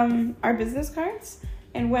our business cards,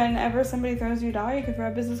 and whenever somebody throws you a dollar, you can throw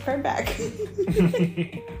a business card back.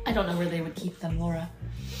 I don't know where they would keep them, Laura.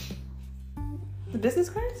 The business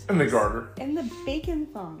cards? And the garter. And the bacon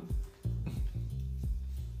thong.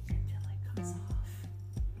 Until it comes off.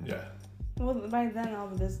 Yeah. Well, by then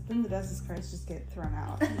the business cards just get thrown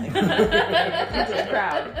out, like into the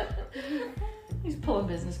crowd. He's pulling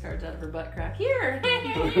business cards out of her butt crack. Here. No,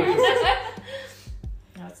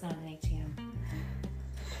 it's not an ATM.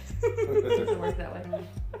 It doesn't work that way.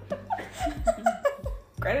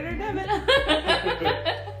 Credit or debit?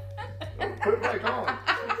 Put it back on.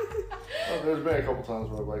 Oh, there's been a couple times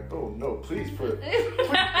where I'm like, oh no, please put it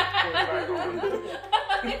back on.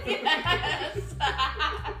 Yes.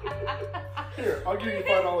 Here, I'll give you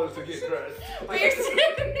 $5 to get dressed. Where you're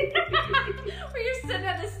sitting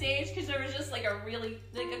at the stage because there was just like a really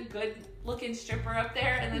a good looking stripper up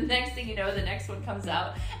there, and the next thing you know, the next one comes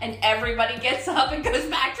out and everybody gets up and goes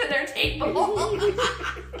back to their table.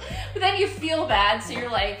 But then you feel bad, so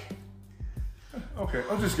you're like, Okay,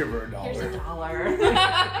 I'll just give her Here's $1.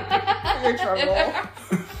 $1. Your trouble.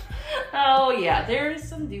 Oh, yeah. There's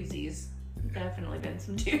some doozies. Definitely been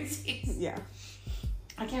some doozies. Yeah.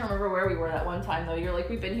 I can't remember where we were that one time, though. You're like,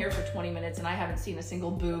 we've been here for 20 minutes and I haven't seen a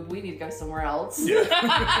single boob. We need to go somewhere else. Yeah.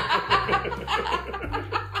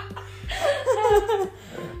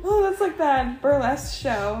 Oh, that's like that burlesque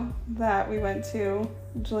show that we went to,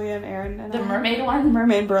 Julia and Aaron. And The mermaid one?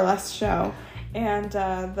 Mermaid burlesque show. And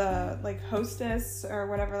the like hostess or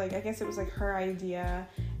whatever, like I guess it was like her idea.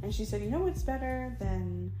 And she said, you know what's better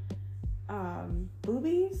than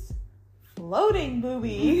boobies? Floating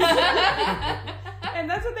boobies. And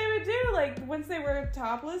that's what they would do. Like once they were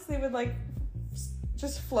topless, they would like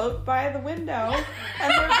just float by the window,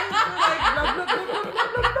 and they're just like rub, rub, rub, rub,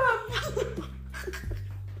 rub, rub.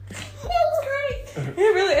 That's great.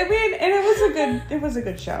 It really, I mean, and it was a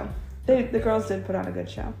good show. The girls did put on a good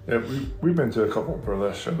show. Yeah, we've been to a couple of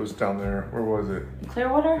burlesque shows down there. Where was it?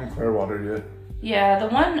 Clearwater? In Clearwater, yeah. Yeah, the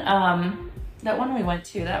one, that one we went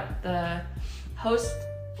to, that the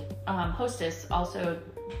hostess also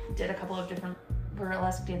did a couple of different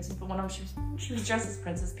burlesque dances, but one of them she was dressed as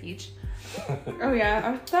Princess Peach. Oh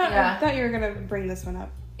yeah, I thought you were gonna bring this one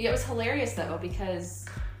up. Yeah, it was hilarious though, because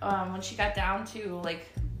when she got down to like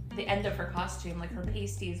the end of her costume, like her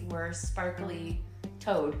pasties were sparkly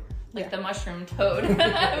toad, like the mushroom toad.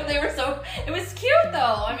 They were so, it was cute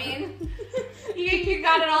though. I mean, you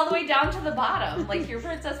got it all the way down to the bottom, like your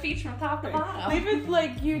Princess Peach from top to bottom. Even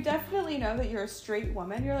like you definitely know that you're a straight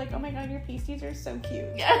woman. You're like, oh my god, your pasties are so cute.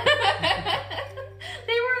 Yeah.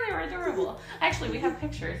 They were adorable. Actually, we have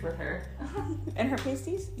pictures with her. And her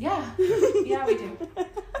pasties? Yeah, we do. It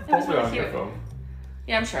was Probably really on your cute. phone.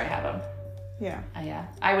 Yeah, I'm sure I have them. Yeah. Yeah.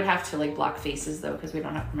 I would have to like block faces though, because we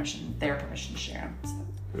don't have their permission to share them. So.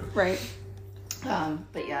 Right.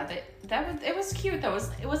 But yeah, it was cute though.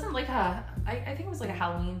 It wasn't like I think it was like a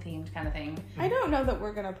Halloween themed kind of thing. I don't know that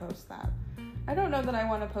we're gonna post that. I don't know that I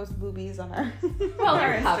want to post boobies on our Well,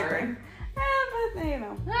 our they're covered. But you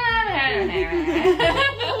know.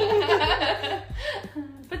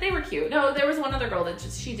 But they were cute. No, there was one other girl that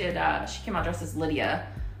she came out dressed as Lydia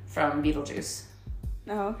from Beetlejuice.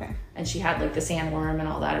 Oh, okay. And she had like the sandworm and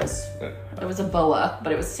all that. It was a boa,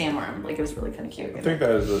 but it was sandworm. Like it was really kind of cute. I think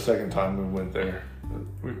that is the second time we went there.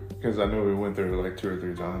 Because I know we went there like 2 or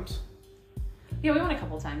 3 times. Yeah, we went a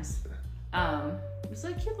couple times. It was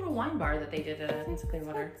like a cute little wine bar that they did at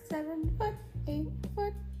Clearwater. 7 foot, 8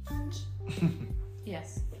 foot.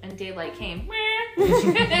 Yes, and daylight came.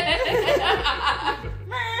 Daylight!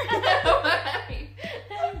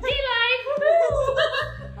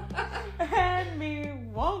 And me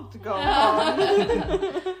won't go home.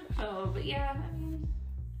 Oh, but yeah, I mean,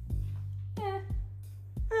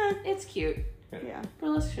 it's cute. Yeah.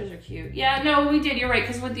 Burlesque shows are cute. Yeah, no, we did. You're right,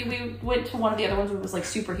 because we went to one of the other ones where it was like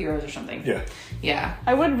superheroes or something. Yeah. Yeah.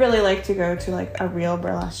 I would really like to go to like a real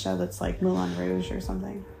burlesque show that's like Moulin Rouge or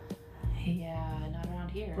something. Yeah, not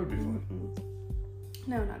around here. Would be fun.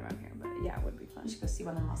 No, not around here, but yeah, it would be fun. We should go see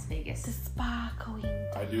one in Las Vegas. The sparkling.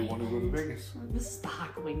 I do want to go to Vegas. The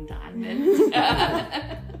sparkling diamond.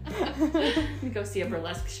 We go see a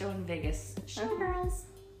burlesque show in Vegas. Showgirls.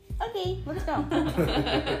 Okay, let's go.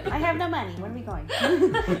 I have no money. When are we going?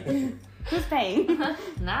 Who's paying?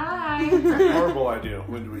 Nice. Horrible idea.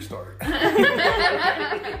 When do we start?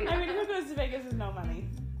 I mean, who goes to Vegas with no money?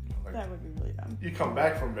 That would be really dumb. You come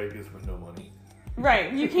back from Vegas with no money.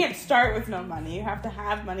 Right. You can't start with no money. You have to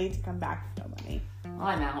have money to come back with no money. Well,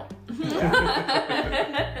 I'm out.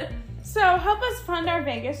 So help us fund our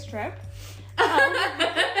Vegas trip.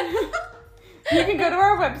 You can go to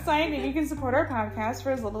our website and you can support our podcast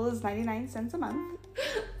for as little as 99 cents a month.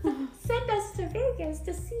 Send us to Vegas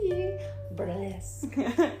to see burlesque.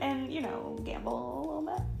 And, you know, gamble a little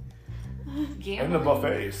bit. And the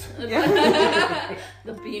buffets.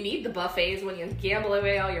 You need the buffets when you gamble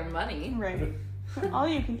away all your money. Right. All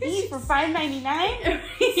you can eat for $5.99.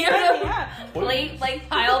 You have a plate like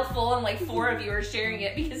piled full and like 4 of you are sharing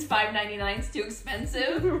it because $5.99 is too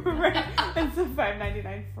expensive. Right. It's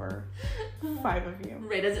 $5.99 for 5 of you.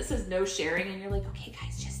 Right, as it says no sharing and you're like, okay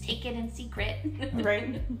guys, just take it in secret.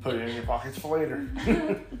 Right. Put it in your pockets for later.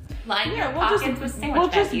 Line your pockets with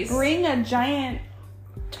sandwich baggies. We'll just bring a giant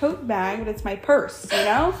tote bag, but it's my purse, you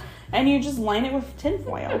know? And you just line it with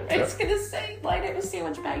tinfoil. I was gonna say, line it with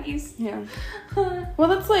sandwich baggies. Yeah. Well,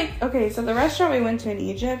 that's like, okay, so the restaurant we went to in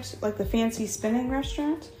Egypt, like the fancy spinning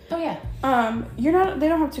restaurant. Oh yeah. They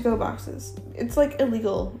don't have to-go boxes. It's like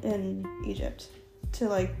illegal in Egypt to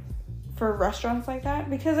like, for restaurants like that.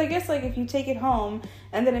 Because I guess like if you take it home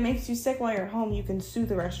and then it makes you sick while you're home, you can sue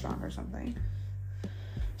the restaurant or something.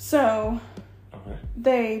 So,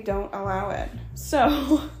 they don't allow it.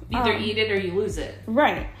 So Either eat it or you lose it.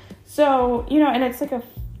 Right. So, and it's like a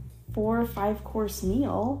 4 or 5 course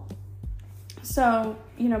meal. So,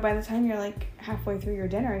 by the time you're like halfway through your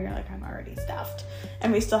dinner, you're like, I'm already stuffed.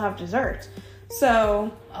 And we still have dessert.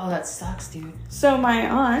 So. Oh, that sucks, dude. So my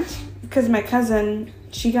aunt, because my cousin,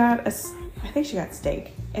 I think she got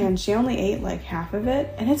steak. And she only ate like half of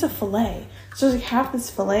it. And it's a filet. So there's like half this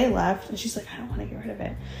filet left. And she's like, I don't want to get rid of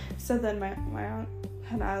it. So then my aunt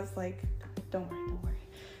Hannah's like, don't worry.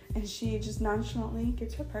 And she just nonchalantly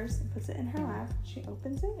gets her purse and puts it in her lap. She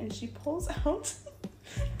opens it and she pulls out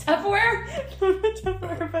Tupperware? Not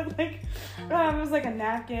Tupperware, but like it was like a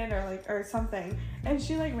napkin or something. And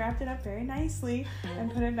she like wrapped it up very nicely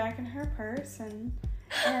and put it back in her purse and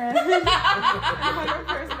hung her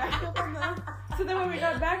purse back up on the. So then when we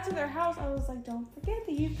got back to their house, I was like, "Don't forget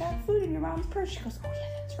that you've got food in your mom's purse." She goes, "Oh yeah,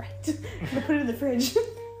 that's right." I put it in the fridge.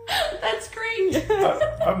 That's great.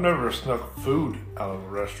 I've never snuck food out of a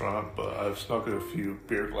restaurant, but I've snuck a few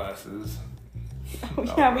beer glasses. Oh,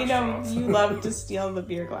 yeah, we know you love to steal the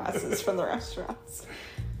beer glasses from the restaurants.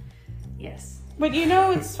 Yes. But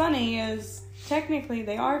what's funny is technically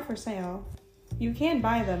they are for sale. You can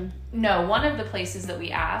buy them. No, one of the places that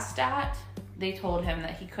we asked at, they told him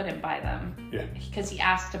that he couldn't buy them. Yeah. Because he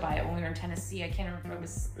asked to buy it when we were in Tennessee. I can't remember.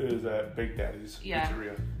 It was at Big Daddy's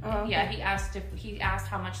Pizzeria. Oh, okay. Yeah, he asked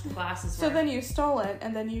how much the glasses were. So then you stole it,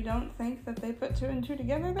 and then you don't think that they put 2 and 2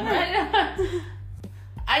 together there?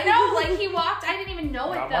 I know, like he walked, I didn't even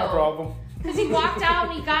know it Not though. my problem. Because he walked out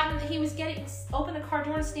and he was open the car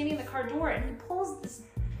door and standing in the car door and he pulls this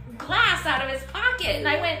glass out of his pocket and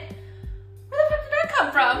I went, where the fuck did that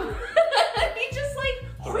come from? He just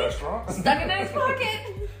The restaurant? stuck it in his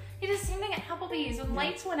pocket. He did the same thing at Applebee's when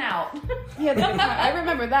lights went out. Yeah, I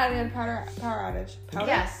remember that. They had power outage. Powder?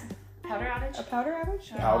 Yes. Powder outage? A powder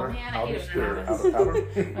outage? Powder? Oh, man, I Powder hate it when spirit. that Out happens. of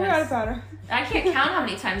powder? We're out of powder. I can't count how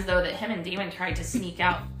many times though that him and Damon tried to sneak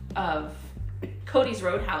out of Cody's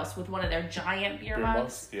Roadhouse with one of their giant beer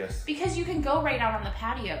mugs. Yes. Because you can go right out on the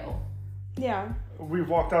patio. Yeah. We've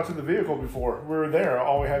walked out to the vehicle before. We were there.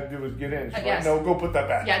 All we had to do was get in. She's Yes. like, no, go put that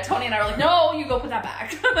back. Yeah, Tony and I were like, no, you go put that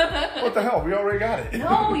back. What the hell? We already got it.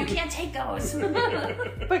 No, you can't take those.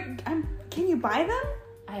 But can you buy them?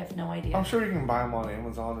 I have no idea. I'm sure you can buy them on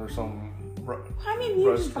Amazon or some I mean,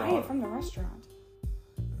 you just buy it restaurant. from the restaurant.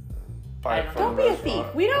 Buy it from Don't the be a restaurant.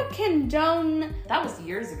 thief. We don't condone That was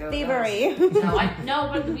years ago. thievery. No,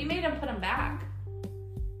 but we made him put them back.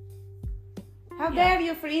 How dare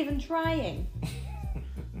you for even trying?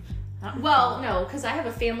 Well, no, because I have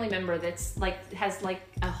a family member that's has a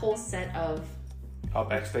whole set of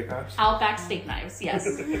Outback steak knives? Outback steak knives. Yes,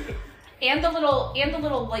 and the little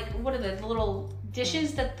what are the little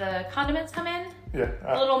dishes that the condiments come in? Yeah.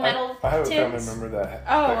 Little metal I have a family tins. member that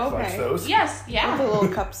Oh, likes okay. those. Yes, yeah. The little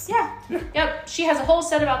cups. Yeah. Yep. She has a whole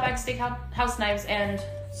set of Outback Steakhouse knives and.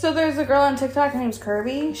 So there's a girl on TikTok, her name's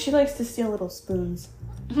Kirby. She likes to steal little spoons.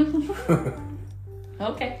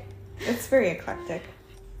 Okay. It's very eclectic.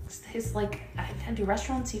 Do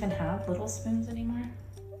restaurants even have little spoons anymore?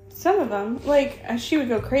 Some of them, she would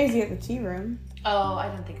go crazy at the tea room. Oh, I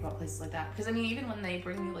didn't think about places like that. Because, I mean, even when they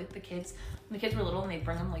bring you, the kids, when the kids were little and they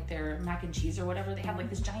bring them, their mac and cheese or whatever, they have,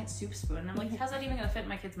 this giant soup spoon. And I'm like, how's that even going to fit in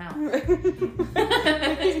my kid's mouth?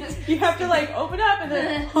 You have to, open up and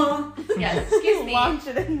then Yeah, excuse me. launch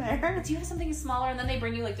it in there. Do you have something smaller? And then they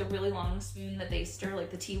bring you, the really long spoon that they stir,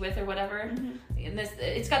 the tea with or whatever. Mm-hmm. And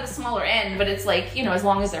it's got the smaller end, but it's, as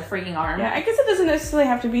long as their freaking arm. Yeah, I guess it doesn't necessarily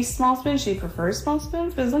have to be small spoons. She prefers small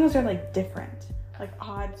spoons, but as long as they're, different.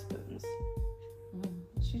 Odd spoons.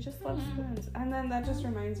 She just loves spoons. And then that just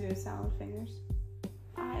reminds me of salad fingers.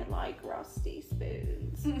 I like rusty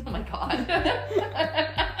spoons. Oh my god. Have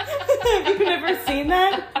you never seen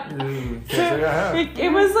that? Can't say I have.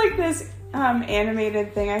 It was this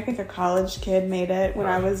animated thing. I think a college kid made it when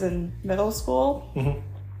I was in middle school. Mm-hmm.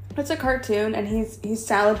 It's a cartoon, and he's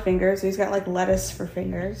salad fingers. So he's got lettuce for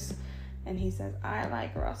fingers, and he says, "I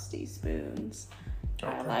like rusty spoons.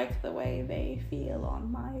 Okay. I like the way they feel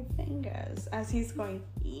on my fingers." As he's going,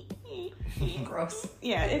 Gross.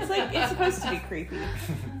 yeah, it's supposed to be creepy.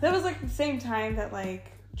 That was the same time that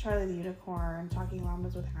Charlie the Unicorn, Talking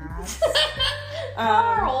Llamas with Hats.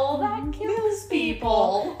 Carl, that kills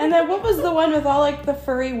people. And then what was the one with all the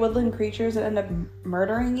furry woodland creatures that end up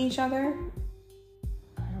murdering each other?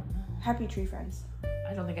 I don't know. Happy Tree Friends.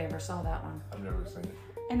 I don't think I ever saw that one. I've never seen it.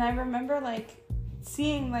 And I remember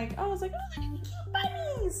seeing I was like, oh, look at the cute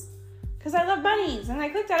bunnies. Because I love bunnies. And I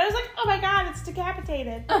clicked on it. I was like, oh my god, it's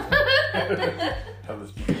decapitated. How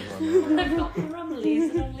this people run I felt the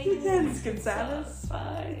rumblies and only That's good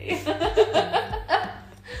satisfy.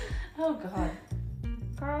 Oh god.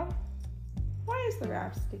 Carl, why is the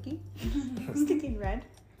wrap sticky? Sticky red.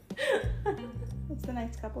 It's the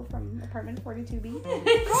nice couple from apartment 42B.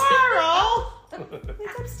 Carl!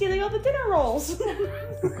 I'm stealing all the dinner rolls.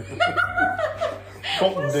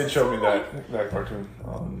 Colton did show me that cartoon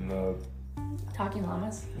on. Talking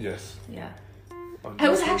Llamas? Yes. Yeah. On I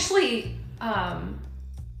was YouTube. actually,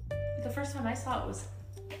 the first time I saw it was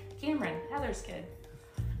Cameron, Heather's kid.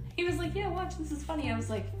 He was like, yeah, watch, this is funny. I was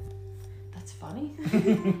like, that's funny?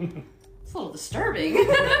 It's a little disturbing.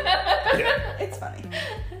 It's funny.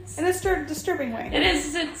 In a disturbing way. It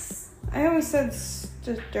is, it's I always said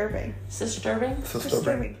disturbing. disturbing.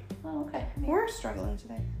 Disturbing. Oh, okay. We're struggling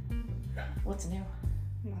today. What's new?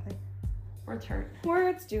 Nothing. Words hurt.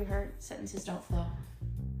 Words do hurt. Sentences don't flow.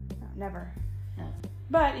 No, never. No.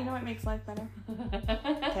 But you know what makes life better?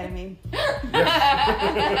 Ketamine.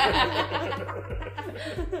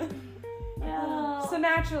 No. So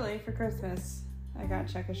naturally, for Christmas, I got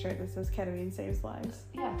Chuck a shirt that says ketamine saves lives.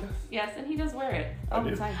 Yeah. Yes, and he does wear it. All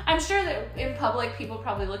the time. I'm sure that in public, people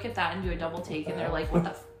probably look at that and do a double take, and they're like, what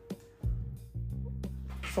the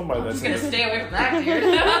Somebody I'm that's just going to stay away from that,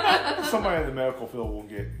 dude. somebody in the medical field will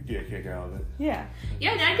get a kick out of it. Yeah.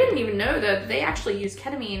 Yeah, and I didn't even know that they actually use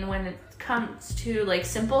ketamine when it comes to like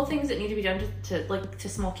simple things that need to be done to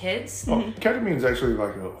small kids. Oh, ketamine's actually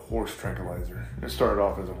like a horse tranquilizer. It started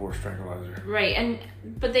off as a horse tranquilizer. Right,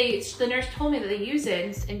 but the nurse told me that they use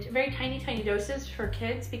it in very tiny doses for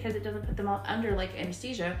kids because it doesn't put them all under like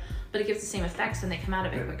anesthesia, but it gives the same effects and they come out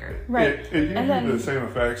of it quicker. Right. It uses And then- the same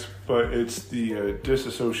effects, but it's the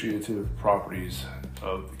dissociative properties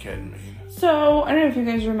of the ketamine. So, I don't know if you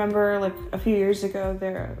guys remember, like, a few years ago,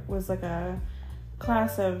 there was, like, a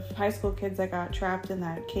class of high school kids that got trapped in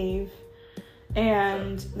that cave.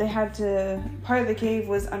 And they had to, part of the cave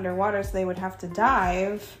was underwater, so they would have to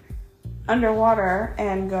dive underwater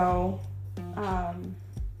and go,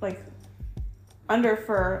 like, under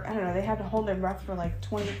for, I don't know, they had to hold their breath for, like,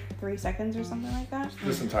 23 seconds or something like that.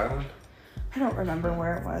 Is this in Thailand? I don't remember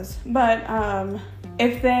where it was. But,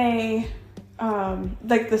 if they...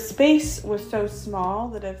 like the space was so small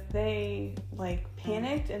that if they like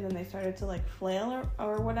panicked and then they started to like flail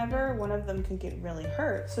or whatever, one of them could get really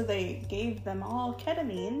hurt. So they gave them all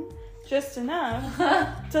ketamine, just enough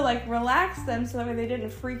to like relax them so that way they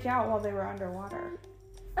didn't freak out while they were underwater.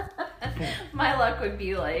 My luck would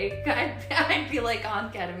be like, I'd be like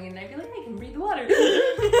on ketamine and I'd be like, I can breathe water.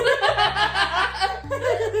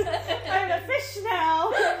 I'm a fish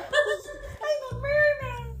now. I'm a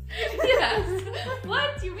mermaid. Yes.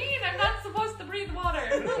 What do you mean? I'm not supposed to breathe water.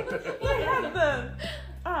 They have the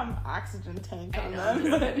oxygen tank I on know, I'm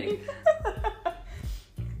them. kidding.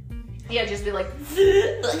 Yeah, just be like.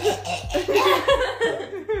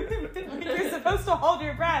 You're supposed to hold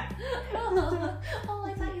your breath. Oh,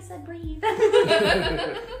 I thought you said breathe.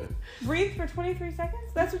 Breathe for 23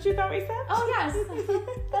 seconds? That's what you thought we said? Oh, yes.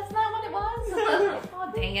 That's not what it was.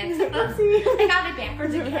 Oh, dang it. I got it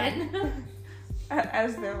backwards again.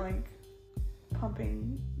 As they're like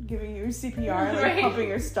pumping, giving you CPR, like Right. pumping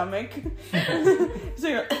your stomach. So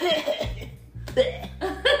you're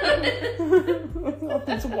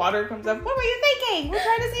this water comes up. What were you thinking? We're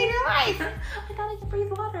trying to save your life. I thought I could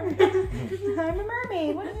breathe water. I'm a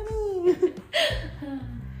mermaid. What do you mean?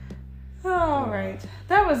 All right.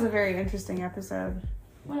 That was a very interesting episode.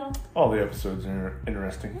 Well, All the episodes are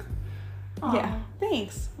interesting. aw. Yeah.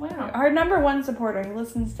 Thanks. Wow. Our number one supporter, he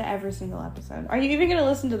listens to every single episode. Are you even going to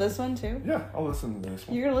listen to this one too? Yeah, I'll listen to this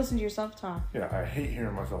one. You're going to listen to yourself talk. Yeah, I hate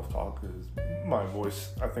hearing myself talk because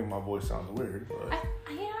I think my voice sounds weird. But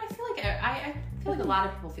I feel like a lot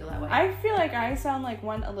of people feel that way. I feel like I sound like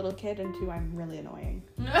one, a little kid, and two, I'm really annoying.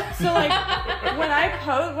 So like when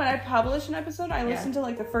I publish an episode, I listen to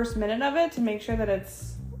like the first minute of it to make sure that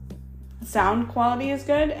its sound quality is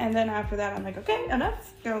good, and then after that I'm like, okay,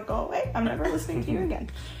 enough, go away. I'm never listening to you again.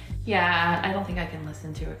 Yeah, I don't think I can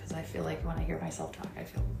listen to it because I feel like when I hear myself talk, I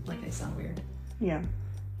feel like I sound weird. Yeah.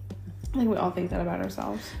 I think we all think that about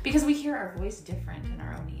ourselves. Because we hear our voice different in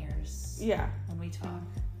our own ears Yeah. when we talk.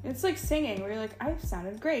 It's like singing, where you're like, I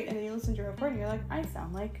sounded great, and then you listen to your recording, you're like, I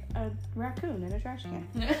sound like a raccoon in a trash can.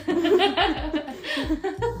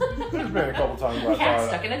 there's been a couple times where Cat I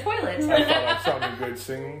stuck in a toilet. thought I sounded good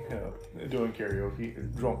singing, doing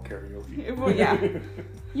karaoke, drunk karaoke. Well, yeah.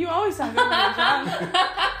 You always sound good when you're drunk.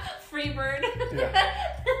 Freebird. Yeah.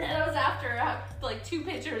 And it was after like 2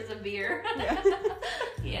 pitchers of beer. Yeah.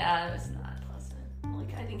 Yeah, it was not pleasant.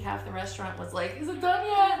 Like I think half the restaurant was like, "Is it done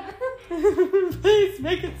yet?" Please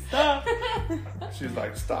make it stop. She's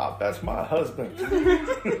like, stop, that's my husband. No,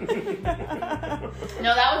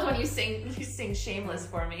 that was when you sing "Shameless"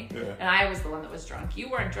 for me, Yeah. and I was the one that was drunk. You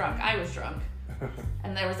weren't drunk. I was drunk.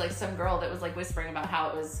 And there was like some girl that was like whispering about how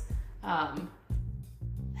it was,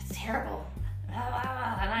 it's terrible. And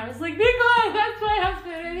I was like, Nicola, that's my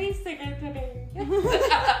husband, and he's sick of today.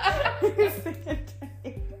 He's sick of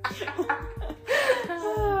today.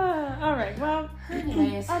 All right, well,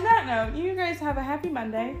 anyways, on that note, you guys have a happy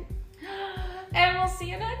Monday. and we'll see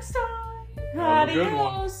you next time. Have a good one.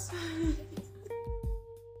 Adios.